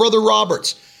long like Brother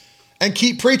Roberts and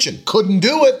keep preaching. Couldn't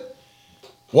do it.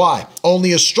 Why?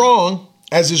 Only as strong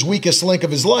as his weakest link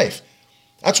of his life.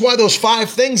 That's why those 5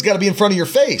 things got to be in front of your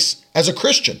face as a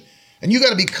Christian. And you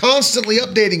got to be constantly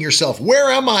updating yourself.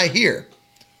 Where am I here?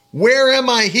 Where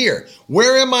am I here?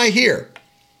 Where am I here?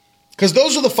 Because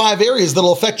those are the 5 areas that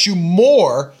will affect you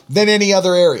more than any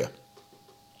other area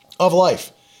of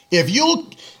life. If you'll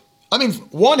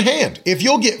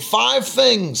get 5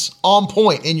 things on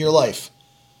point in your life,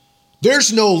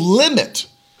 there's no limit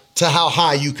to how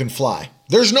high you can fly.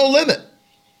 There's no limit.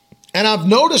 And I've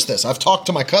noticed this. I've talked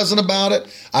to my cousin about it.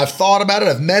 I've thought about it.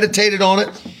 I've meditated on it.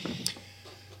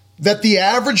 That the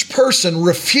average person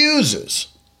refuses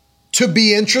to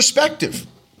be introspective.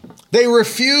 They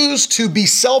refuse to be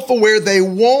self-aware. They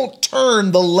won't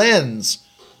turn the lens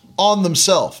on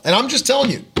themselves. And I'm just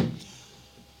telling you,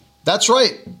 that's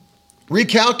right.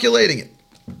 Recalculating it.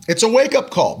 It's a wake-up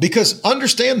call because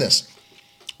understand this.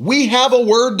 We have a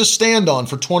word to stand on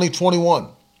for 2021.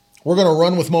 We're going to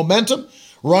run with momentum,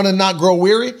 run and not grow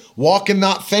weary, walk and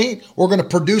not faint. We're going to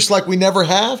produce like we never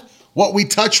have. What we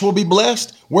touch will be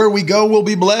blessed. Where we go will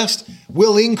be blessed.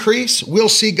 We'll increase. We'll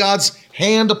see God's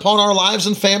hand upon our lives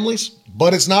and families.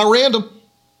 But it's not random.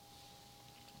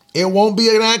 It won't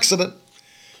be an accident.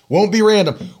 Won't be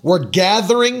random. We're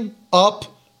gathering up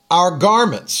our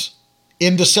garments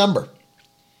in December.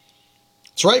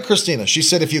 That's right, Christina. She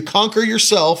said, if you conquer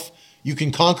yourself, you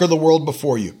can conquer the world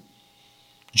before you.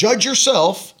 Judge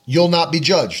yourself, you'll not be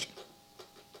judged.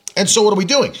 And so what are we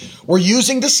doing? We're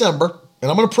using December. And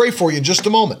I'm going to pray for you in just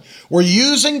a moment. We're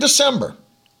using December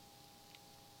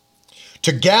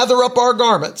to gather up our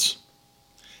garments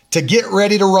to get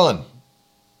ready to run.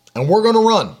 And we're going to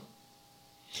run.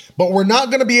 But we're not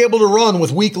going to be able to run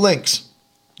with weak links.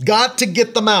 Got to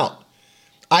get them out.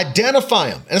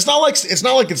 Identify them. And it's not like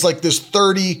it's like this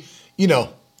 30,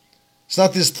 it's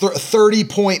not this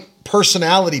 30-point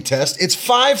personality test. It's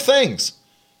 5 things.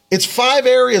 It's 5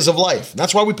 areas of life. And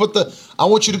that's why we put I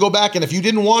want you to go back. And if you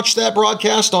didn't watch that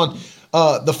broadcast on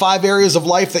the 5 areas of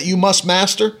life that you must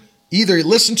master, either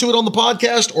listen to it on the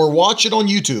podcast or watch it on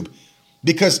YouTube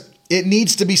because it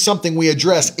needs to be something we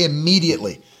address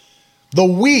immediately. The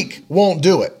weak won't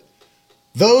do it.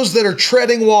 Those that are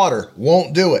treading water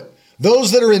won't do it.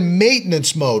 Those that are in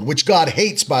maintenance mode, which God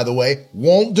hates, by the way,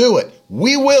 won't do it.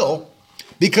 We will,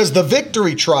 because the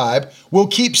victory tribe will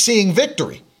keep seeing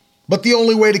victory. But the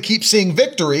only way to keep seeing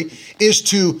victory is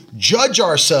to judge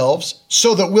ourselves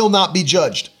so that we'll not be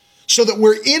judged, so that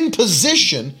we're in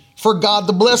position for God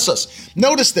to bless us.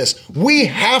 Notice this. We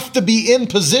have to be in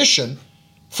position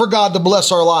for God to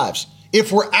bless our lives.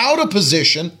 If we're out of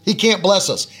position, he can't bless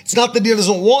us. It's not that he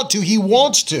doesn't want to. He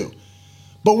wants to.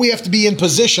 But we have to be in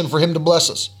position for him to bless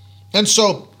us. And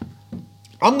so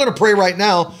I'm going to pray right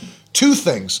now 2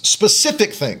 things,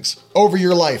 specific things over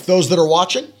your life. Those that are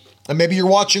watching, and maybe you're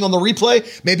watching on the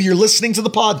replay, maybe you're listening to the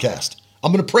podcast.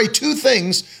 I'm going to pray 2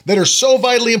 things that are so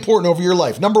vitally important over your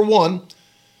life. Number 1,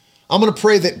 I'm going to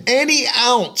pray that any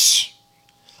ounce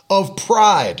of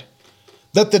pride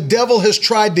that the devil has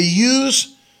tried to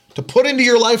use to put into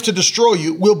your life to destroy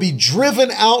you will be driven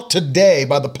out today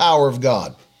by the power of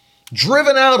God.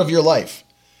 Driven out of your life.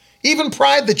 Even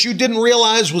pride that you didn't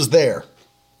realize was there,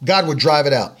 God would drive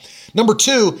it out. Number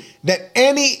 2, that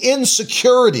any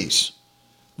insecurities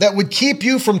that would keep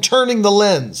you from turning the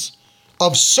lens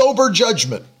of sober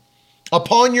judgment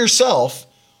upon yourself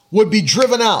would be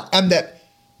driven out, and that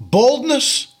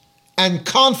boldness and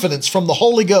confidence from the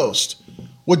Holy Ghost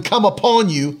would come upon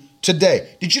you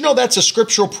today. Did you know that's a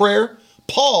scriptural prayer?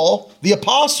 Paul, the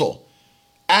apostle,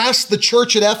 asked the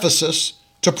church at Ephesus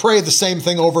to pray the same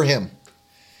thing over him.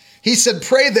 He said,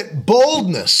 pray that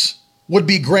boldness would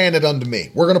be granted unto me.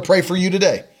 We're going to pray for you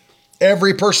today.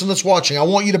 Every person that's watching, I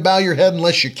want you to bow your head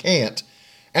unless you can't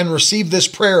and receive this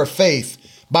prayer of faith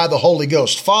by the Holy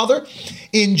Ghost. Father,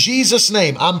 in Jesus'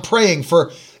 name, I'm praying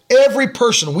for every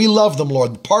person. We love them,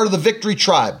 Lord, part of the Victory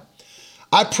Tribe.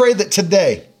 I pray that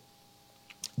today,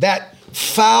 that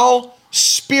foul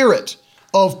spirit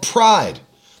of pride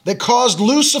that caused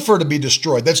Lucifer to be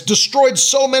destroyed, that's destroyed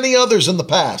so many others in the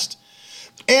past,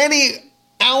 any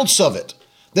ounce of it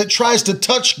that tries to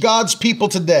touch God's people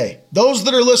today, those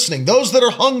that are listening, those that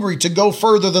are hungry to go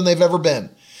further than they've ever been,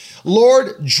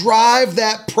 Lord, drive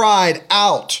that pride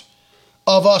out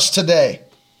of us today.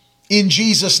 In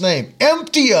Jesus' name,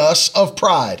 empty us of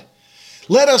pride.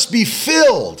 Let us be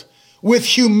filled with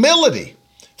humility,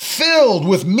 filled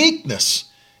with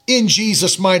meekness in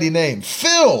Jesus' mighty name,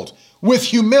 filled with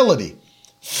humility,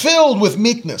 filled with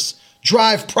meekness.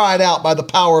 Drive pride out by the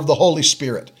power of the Holy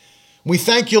Spirit. We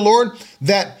thank you, Lord,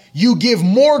 that you give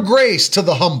more grace to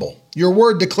the humble. Your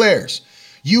word declares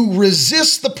you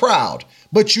resist the proud,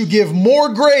 but you give more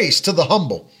grace to the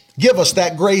humble. Give us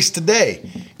that grace today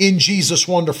in Jesus'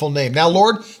 wonderful name. Now,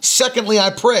 Lord, secondly,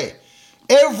 I pray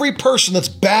every person that's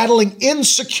battling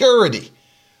insecurity,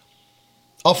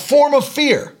 a form of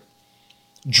fear,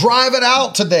 drive it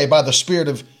out today by the Spirit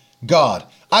of God.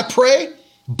 I pray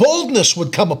boldness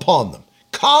would come upon them.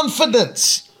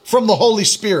 Confidence from the Holy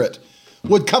Spirit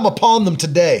would come upon them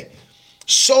today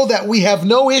so that we have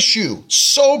no issue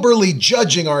soberly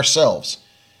judging ourselves.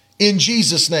 In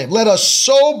Jesus' name, let us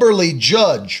soberly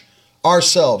judge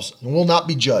ourselves and will not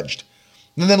be judged.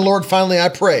 And then, Lord, finally, I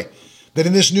pray that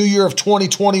in this new year of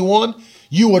 2021,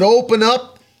 you would open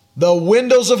up the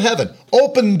windows of heaven,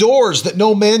 open doors that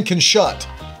no man can shut.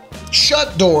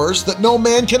 Shut doors that no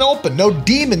man can open, no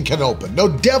demon can open, no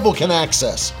devil can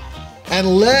access. And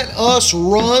let us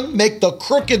run, make the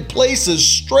crooked places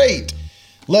straight.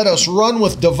 Let us run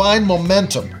with divine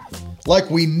momentum like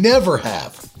we never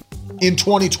have in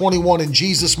 2021 in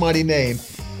Jesus' mighty name.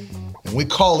 And we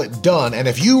call it done. And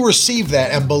if you receive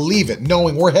that and believe it,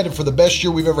 knowing we're headed for the best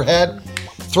year we've ever had,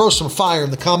 throw some fire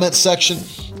in the comment section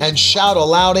and shout a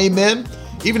loud amen.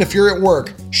 Even if you're at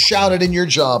work, shout it in your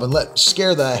job and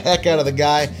scare the heck out of the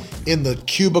guy in the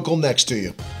cubicle next to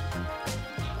you.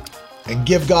 And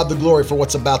give God the glory for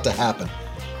what's about to happen.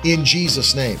 In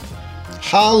Jesus' name.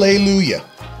 Hallelujah.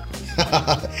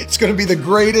 It's going to be the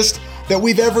greatest that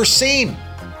we've ever seen.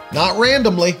 Not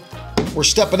randomly. We're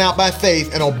stepping out by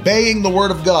faith and obeying the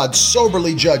word of God,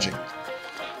 soberly judging.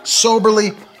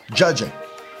 Soberly judging.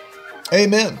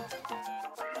 Amen.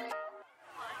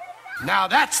 Now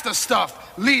that's the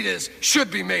stuff leaders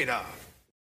should be made of.